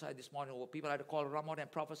prophesied this morning over people. I had to call Ramon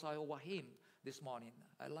and prophesy over him this morning.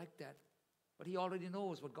 I like that. But he already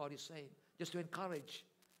knows what God is saying. Just to encourage.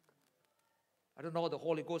 I don't know, the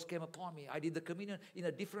Holy Ghost came upon me. I did the communion in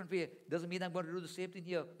a different way. Doesn't mean I'm going to do the same thing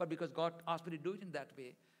here. But because God asked me to do it in that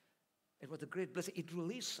way. It was a great blessing. It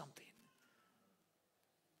released something.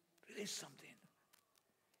 Released something.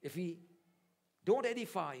 If we don't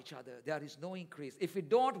edify each other, there is no increase. If we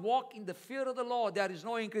don't walk in the fear of the Lord, there is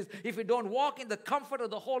no increase. If we don't walk in the comfort of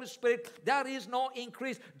the Holy Spirit, there is no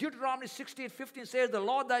increase. Deuteronomy 16:15 says, the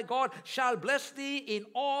Lord thy God shall bless thee in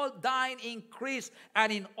all thine increase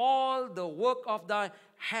and in all the work of thy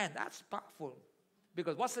hand. That's powerful.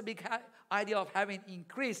 Because what's the big idea of having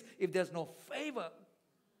increase if there's no favor?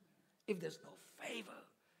 If there's no favor,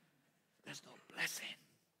 there's no blessing.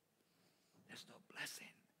 There's no blessing.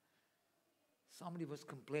 Somebody was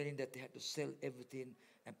complaining that they had to sell everything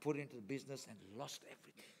and put it into the business and lost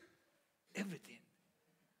everything. Everything.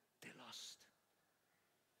 They lost.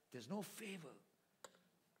 There's no favor.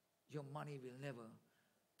 Your money will never.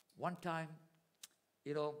 One time,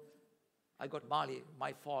 I got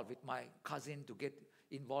my fault with my cousin to get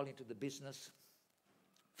involved into the business.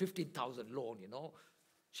 15,000 loan,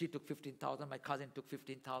 She took 15,000, my cousin took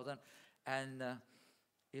 15,000. And,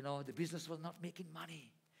 the business was not making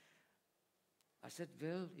money. I said,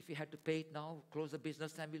 well, if we had to pay it now, close the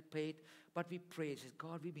business and we'll pay it. But we prayed. I said,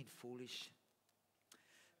 God, we've been foolish.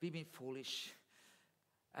 We've been foolish.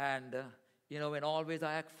 And, when always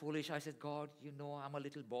I act foolish, I said, God, I'm a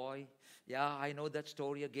little boy. Yeah, I know that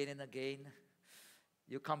story again and again.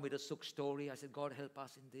 You come with a sook story. I said, God, help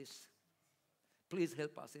us in this. Please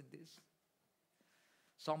help us in this.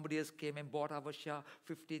 Somebody else came and bought our share,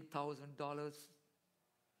 $15,000.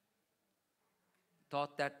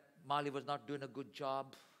 Thought that Mali was not doing a good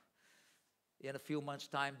job. In a few months'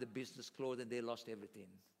 time, the business closed and they lost everything.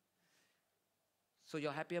 So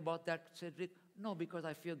you're happy about that, Cedric? No, because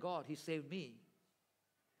I fear God. He saved me.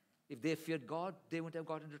 If they feared God, they wouldn't have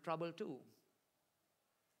got into trouble too.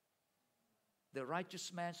 The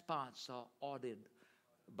righteous man's paths are ordered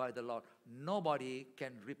by the Lord. Nobody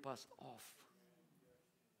can rip us off.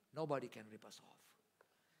 Nobody can rip us off.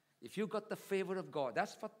 If you got the favor of God,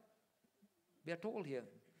 that's what we are told here.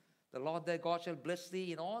 The Lord thy God shall bless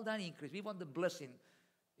thee in all thine increase. We want the blessing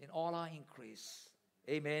in all our increase.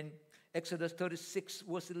 Amen. Exodus 36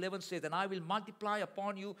 verse 11 says, and I will multiply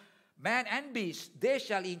upon you man and beast. They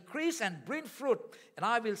shall increase and bring fruit. And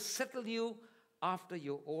I will settle you after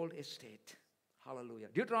your old estate. Hallelujah.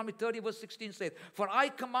 Deuteronomy 30 verse 16 says, for I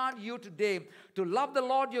command you today to love the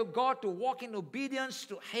Lord your God, to walk in obedience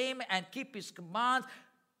to him and keep his commands,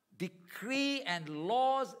 decree and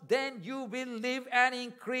laws, then you will live and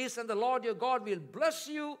increase, and the Lord your God will bless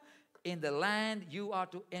you in the land you are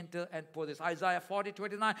to enter and possess. Isaiah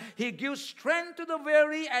 40:29, he gives strength to the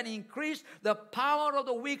weary and increase the power of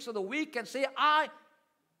the weak. So the weak can say, I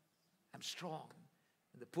am strong.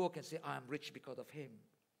 And the poor can say, I am rich because of him.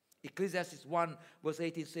 Ecclesiastes 1 verse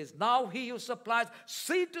 18 says, now he who supplies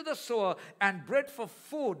seed to the sower and bread for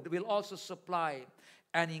food will also supply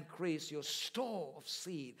and increase your store of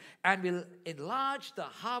seed and will enlarge the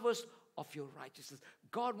harvest of your righteousness.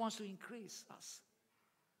 God wants to increase us.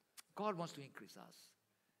 God wants to increase us.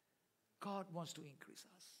 God wants to increase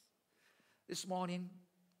us. This morning,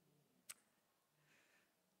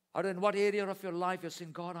 I don't know what area of your life you're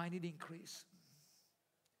saying, God, I need increase.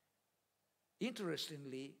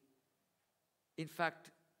 Interestingly, in fact,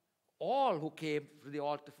 all who came to the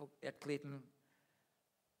altar at Clayton,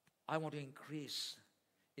 I want to increase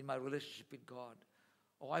in my relationship with God.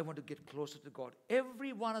 Or I want to get closer to God.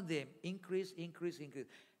 Every one of them, increase, increase, increase.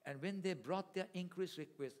 And when they brought their increase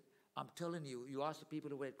request, I'm telling you, you ask the people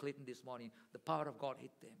who were at Clayton this morning, the power of God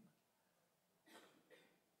hit them.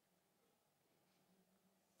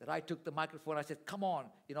 That I took the microphone, I said, come on.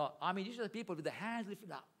 These are the people with the hands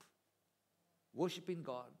lifted up. Worshiping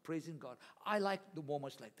God, praising God. I like the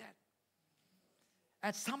moments like that.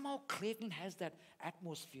 And somehow Clayton has that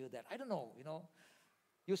atmosphere that, I don't know,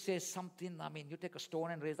 you say something, you take a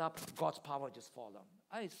stone and raise up, God's power just fall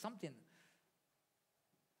down. Something.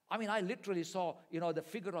 I literally saw, the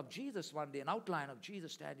figure of Jesus one day, an outline of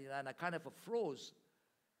Jesus standing there, and I kind of froze.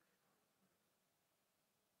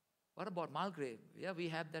 What about Mulgrave? Yeah, we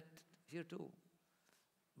have that here too.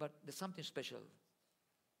 But there's something special.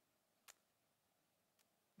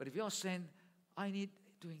 But if you're saying, I need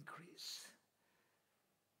to increase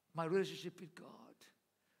my relationship with God,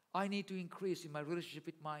 I need to increase in my relationship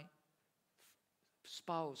with my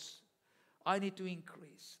spouse. I need to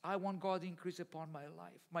increase. I want God to increase upon my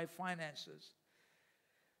life, my finances,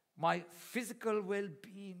 my physical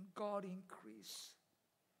well-being. God, increase.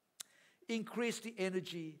 Increase the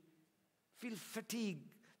energy. Feel fatigued.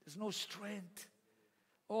 There's no strength.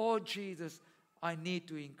 Oh, Jesus, I need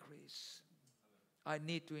to increase. I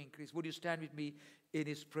need to increase. Would you stand with me in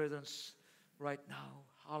His presence right now?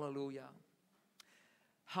 Hallelujah.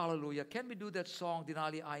 Hallelujah. Can we do that song,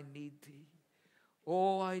 Denali, I need Thee?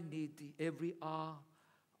 Oh, I need Thee. Every hour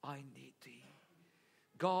I need Thee.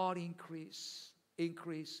 God, increase,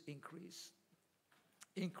 increase, increase,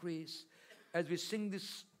 increase. As we sing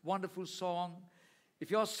this wonderful song, if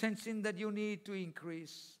you're sensing that you need to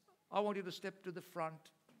increase, I want you to step to the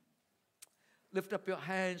front. Lift up your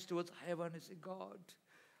hands towards heaven and say, God,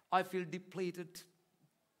 I feel depleted.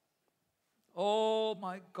 Oh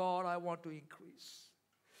my God, I want to increase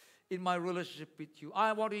in my relationship with you.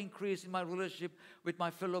 I want to increase in my relationship with my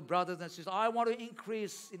fellow brothers and sisters. I want to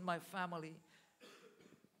increase in my family,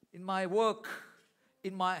 in my work,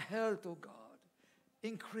 in my health, oh God.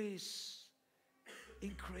 Increase,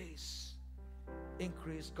 increase,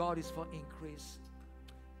 increase. God is for increase.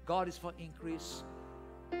 God is for increase.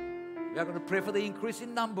 We are going to pray for the increase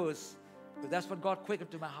in numbers. Because that's what God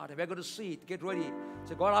quickened to my heart. And we're going to see it. Get ready.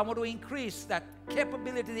 Say, God, I want to increase that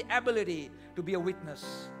capability, the ability to be a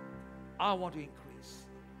witness. I want to increase.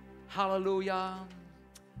 Hallelujah.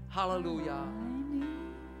 Hallelujah.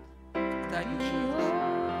 Thank you, Jesus.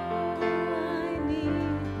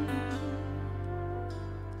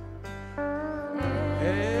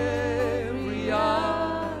 Every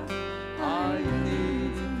hour I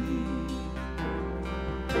need Thee.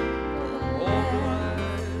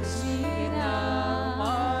 Always now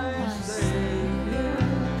my Savior.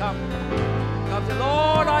 Come, say,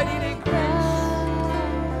 Lord, I need increase.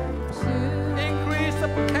 Increase the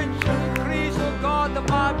potential. Increase, oh God, the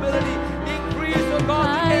ability. Increase, oh God,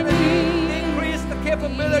 the energy. Increase the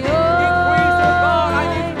capability. Increase, oh God, I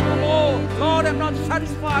need to do more. Lord, I'm not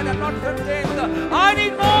satisfied. I'm not content. I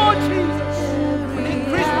need more, Jesus.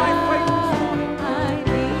 Increase my faith this morning.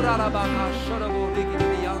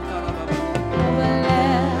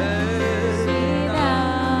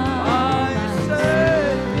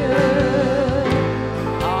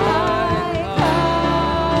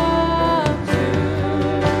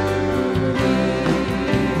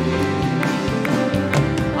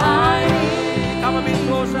 Come a bit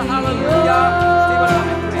closer, hallelujah.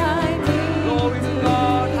 Glory to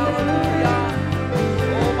God, hallelujah.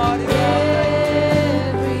 Almighty God,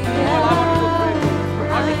 thank you. Lord, I want you to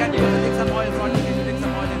pray. Can you take some oil from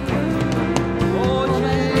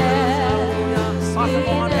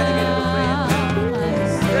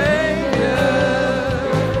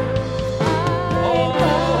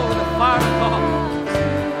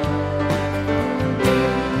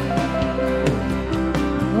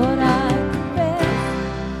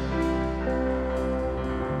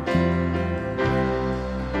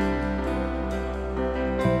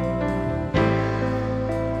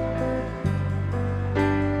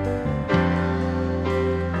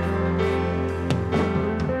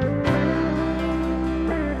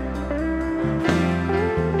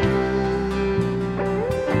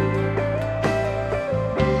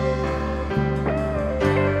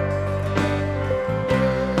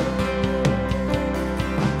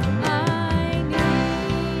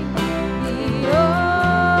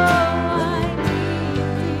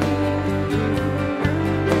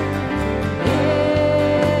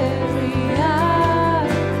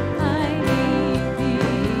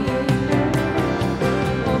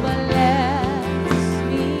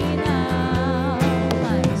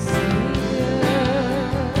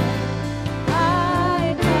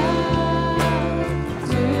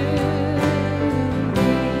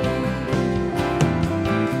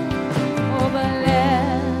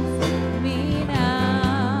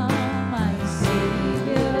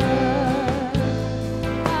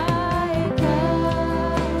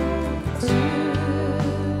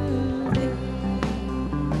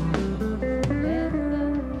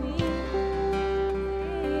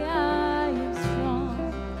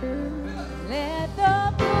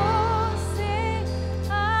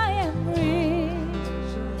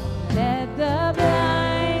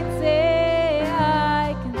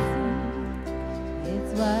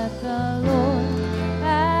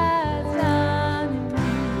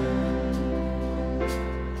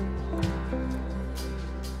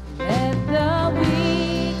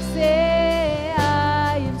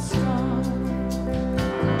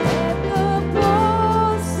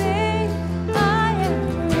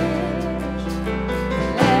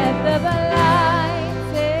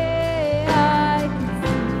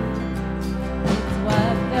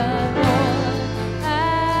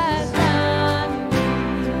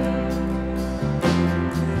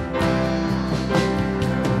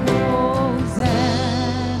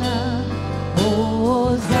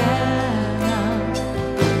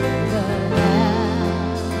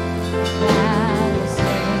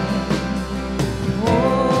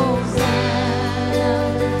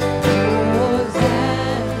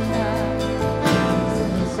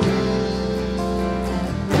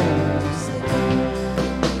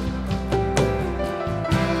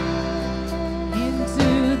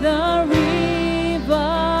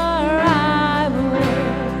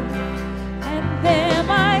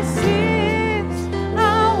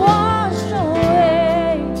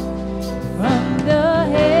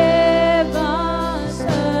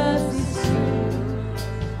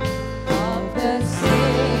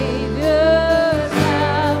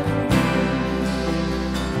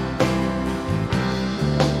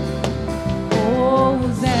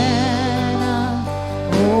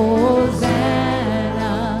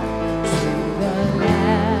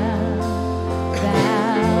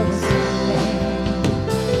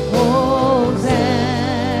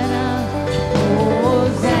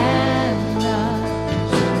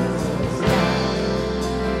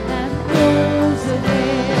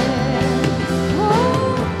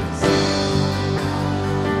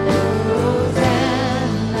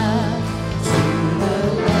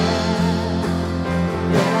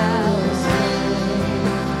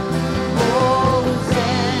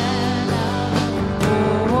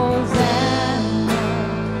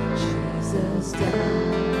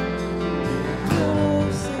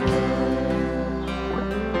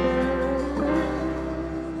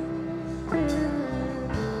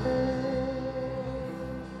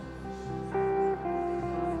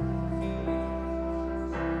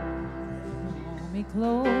me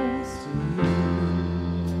close to you.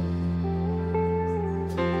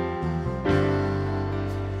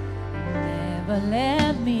 Never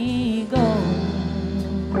let me go.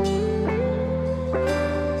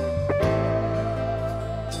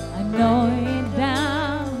 I know you're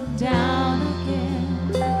down, down again.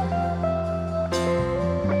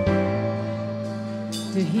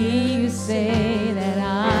 To hear you say that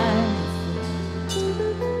I'm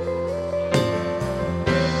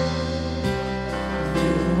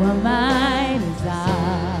you are my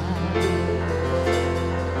desire.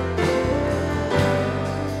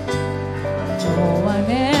 No one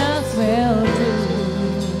else will do.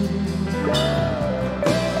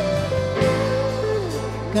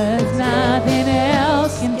 'Cause nothing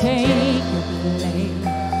else can take your place.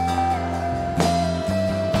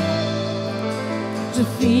 To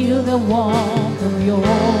feel the warmth of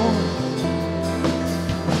your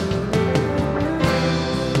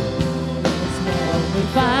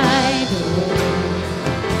find a way,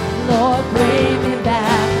 Lord, bring me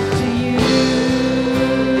back to you,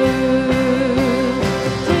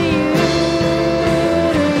 to you,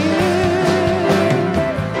 to you.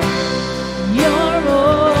 You're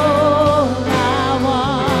all I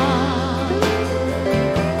want.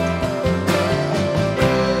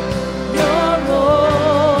 You're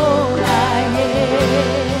all I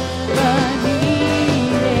ever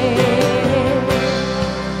needed.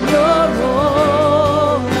 You're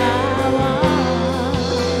all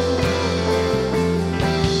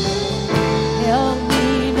help me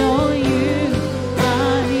know you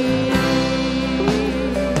are near.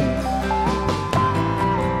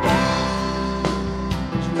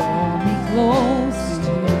 Draw me close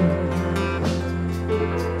to you.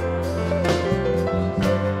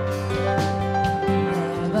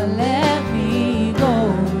 Never let me go.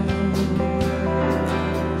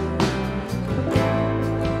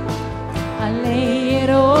 I lay it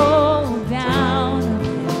all down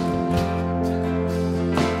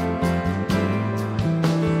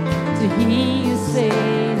to hear you say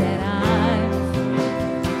that I'm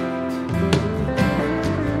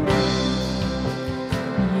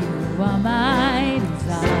you are my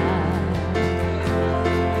desire.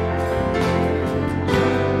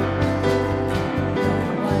 No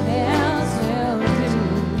one else will do.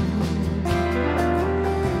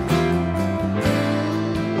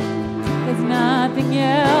 'Cause nothing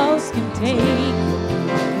else can take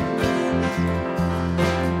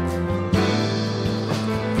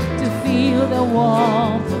to feel the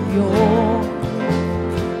warmth of your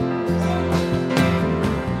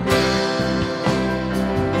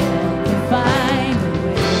help me find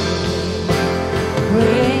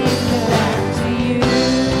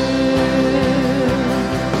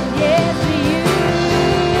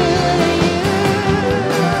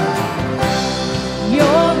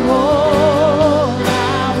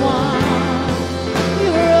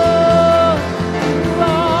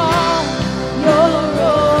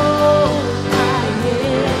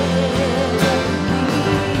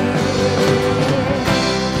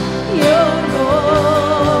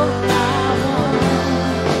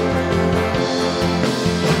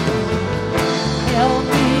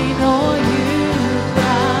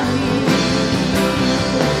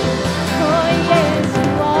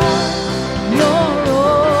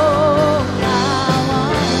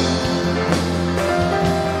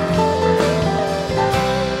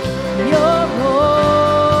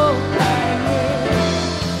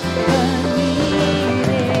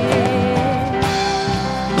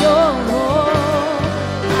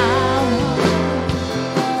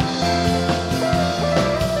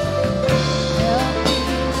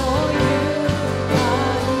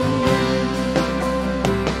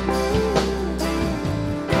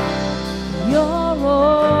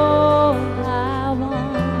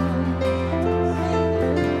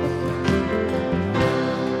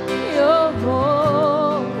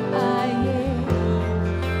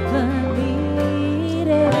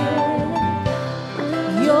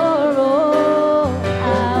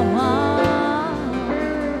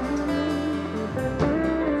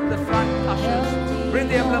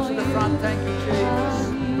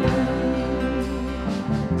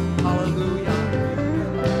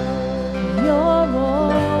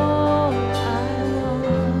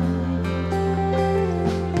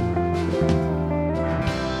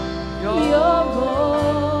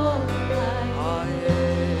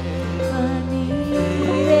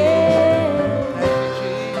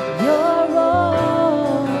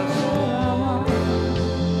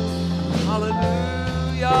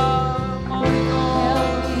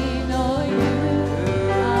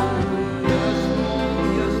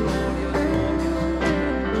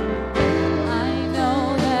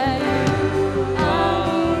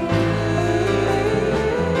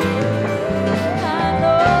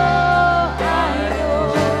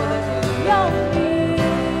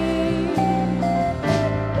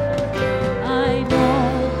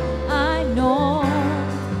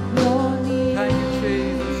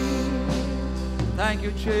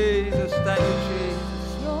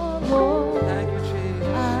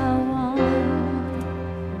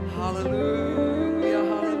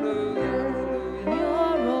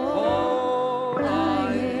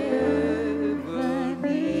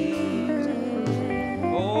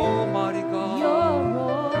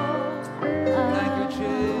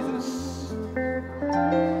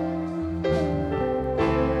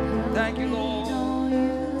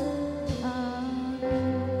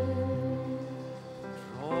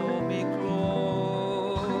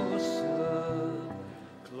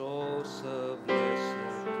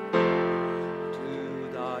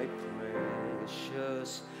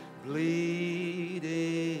bleed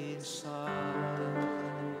inside.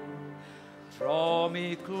 Draw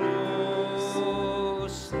me closer,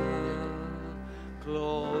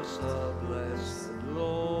 closer, blessed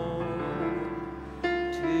Lord,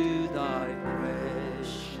 to thy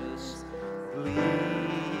precious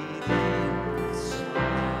bleeding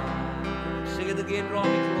side. Sing it again, draw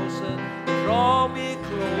me closer, draw me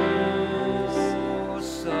closer,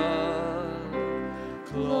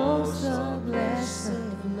 closer, blessed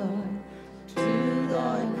Lord, to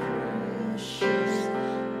thy precious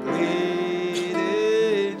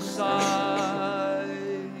bleeding side.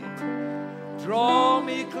 Draw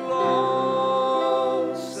me closer,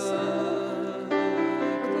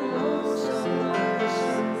 closer,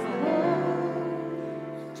 blessed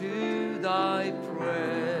Lord, to thy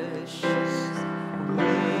precious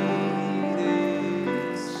bleeding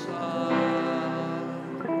side.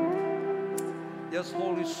 Yes,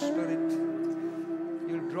 Holy Spirit,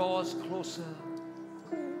 you'll draw us closer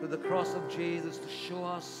to the cross of Jesus to show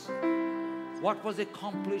us what was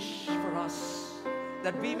accomplished for us,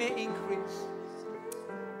 that we may increase.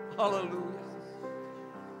 Hallelujah.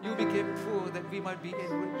 You became poor that we might be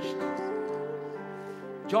enriched.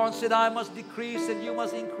 John said, I must decrease and you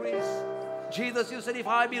must increase. Jesus, you said, if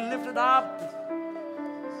I be lifted up,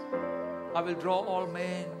 I will draw all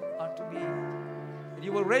men unto me. And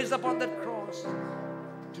you will raise up on that cross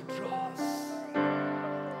to draw us.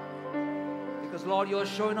 Because Lord, you are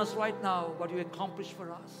showing us right now what you accomplished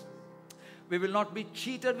for us. We will not be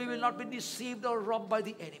cheated. We will not be deceived or robbed by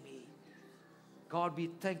the enemy. God, we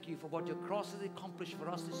thank you for what your cross has accomplished for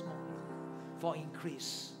us this morning, for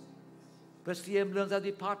increase. Bless the emblems as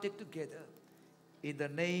we partake together. In the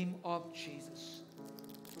name of Jesus.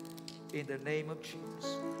 In the name of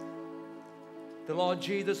Jesus. The Lord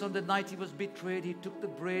Jesus, on the night he was betrayed, he took the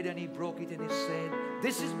bread and he broke it and he said,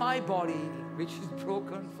 this is my body which is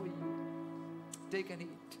broken for you. Take and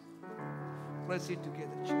eat. Let's eat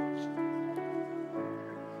together, church.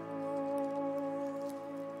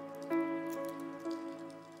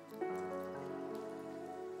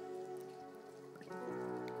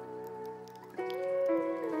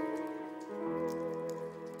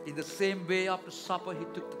 In the same way, after supper, he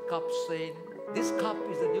took the cup, saying, this cup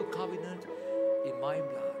is the new covenant in my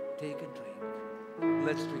blood. Take and drink.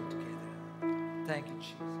 Let's drink together. Thank you,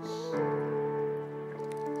 Jesus.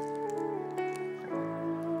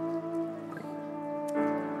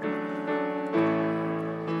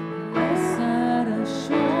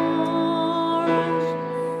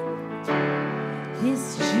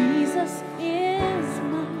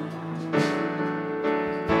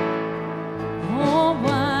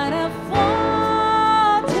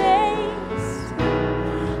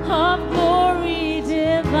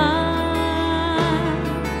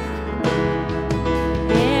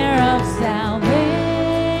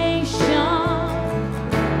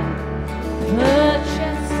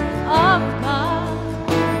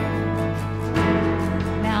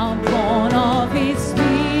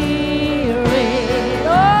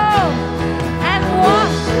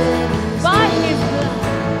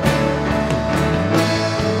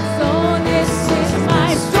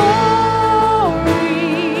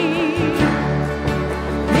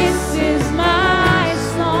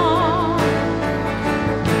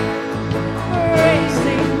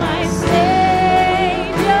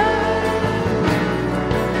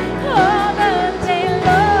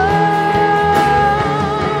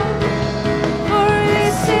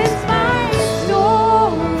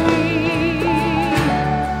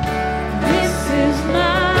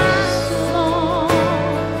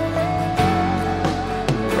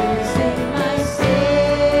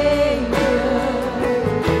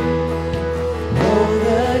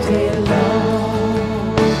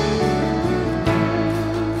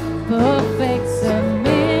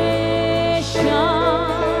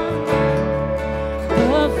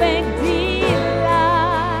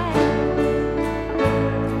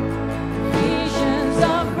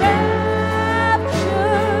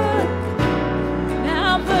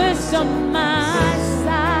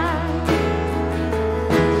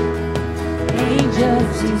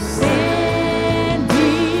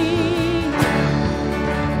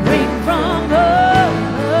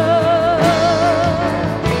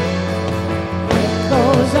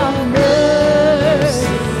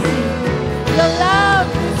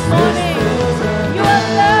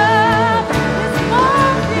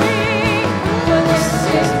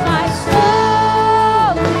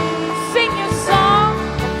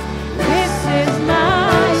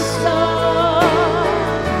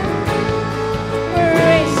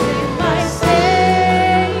 Praise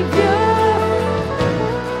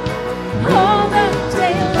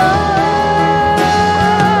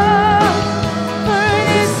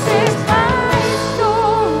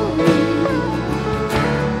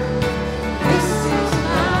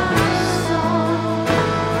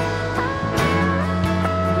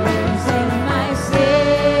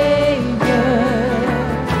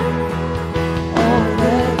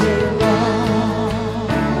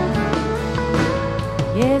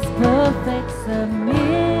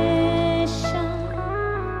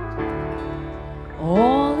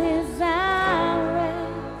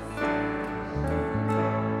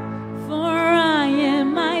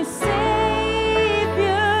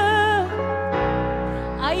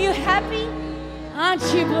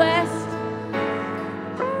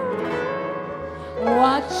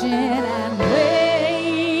watching and waiting.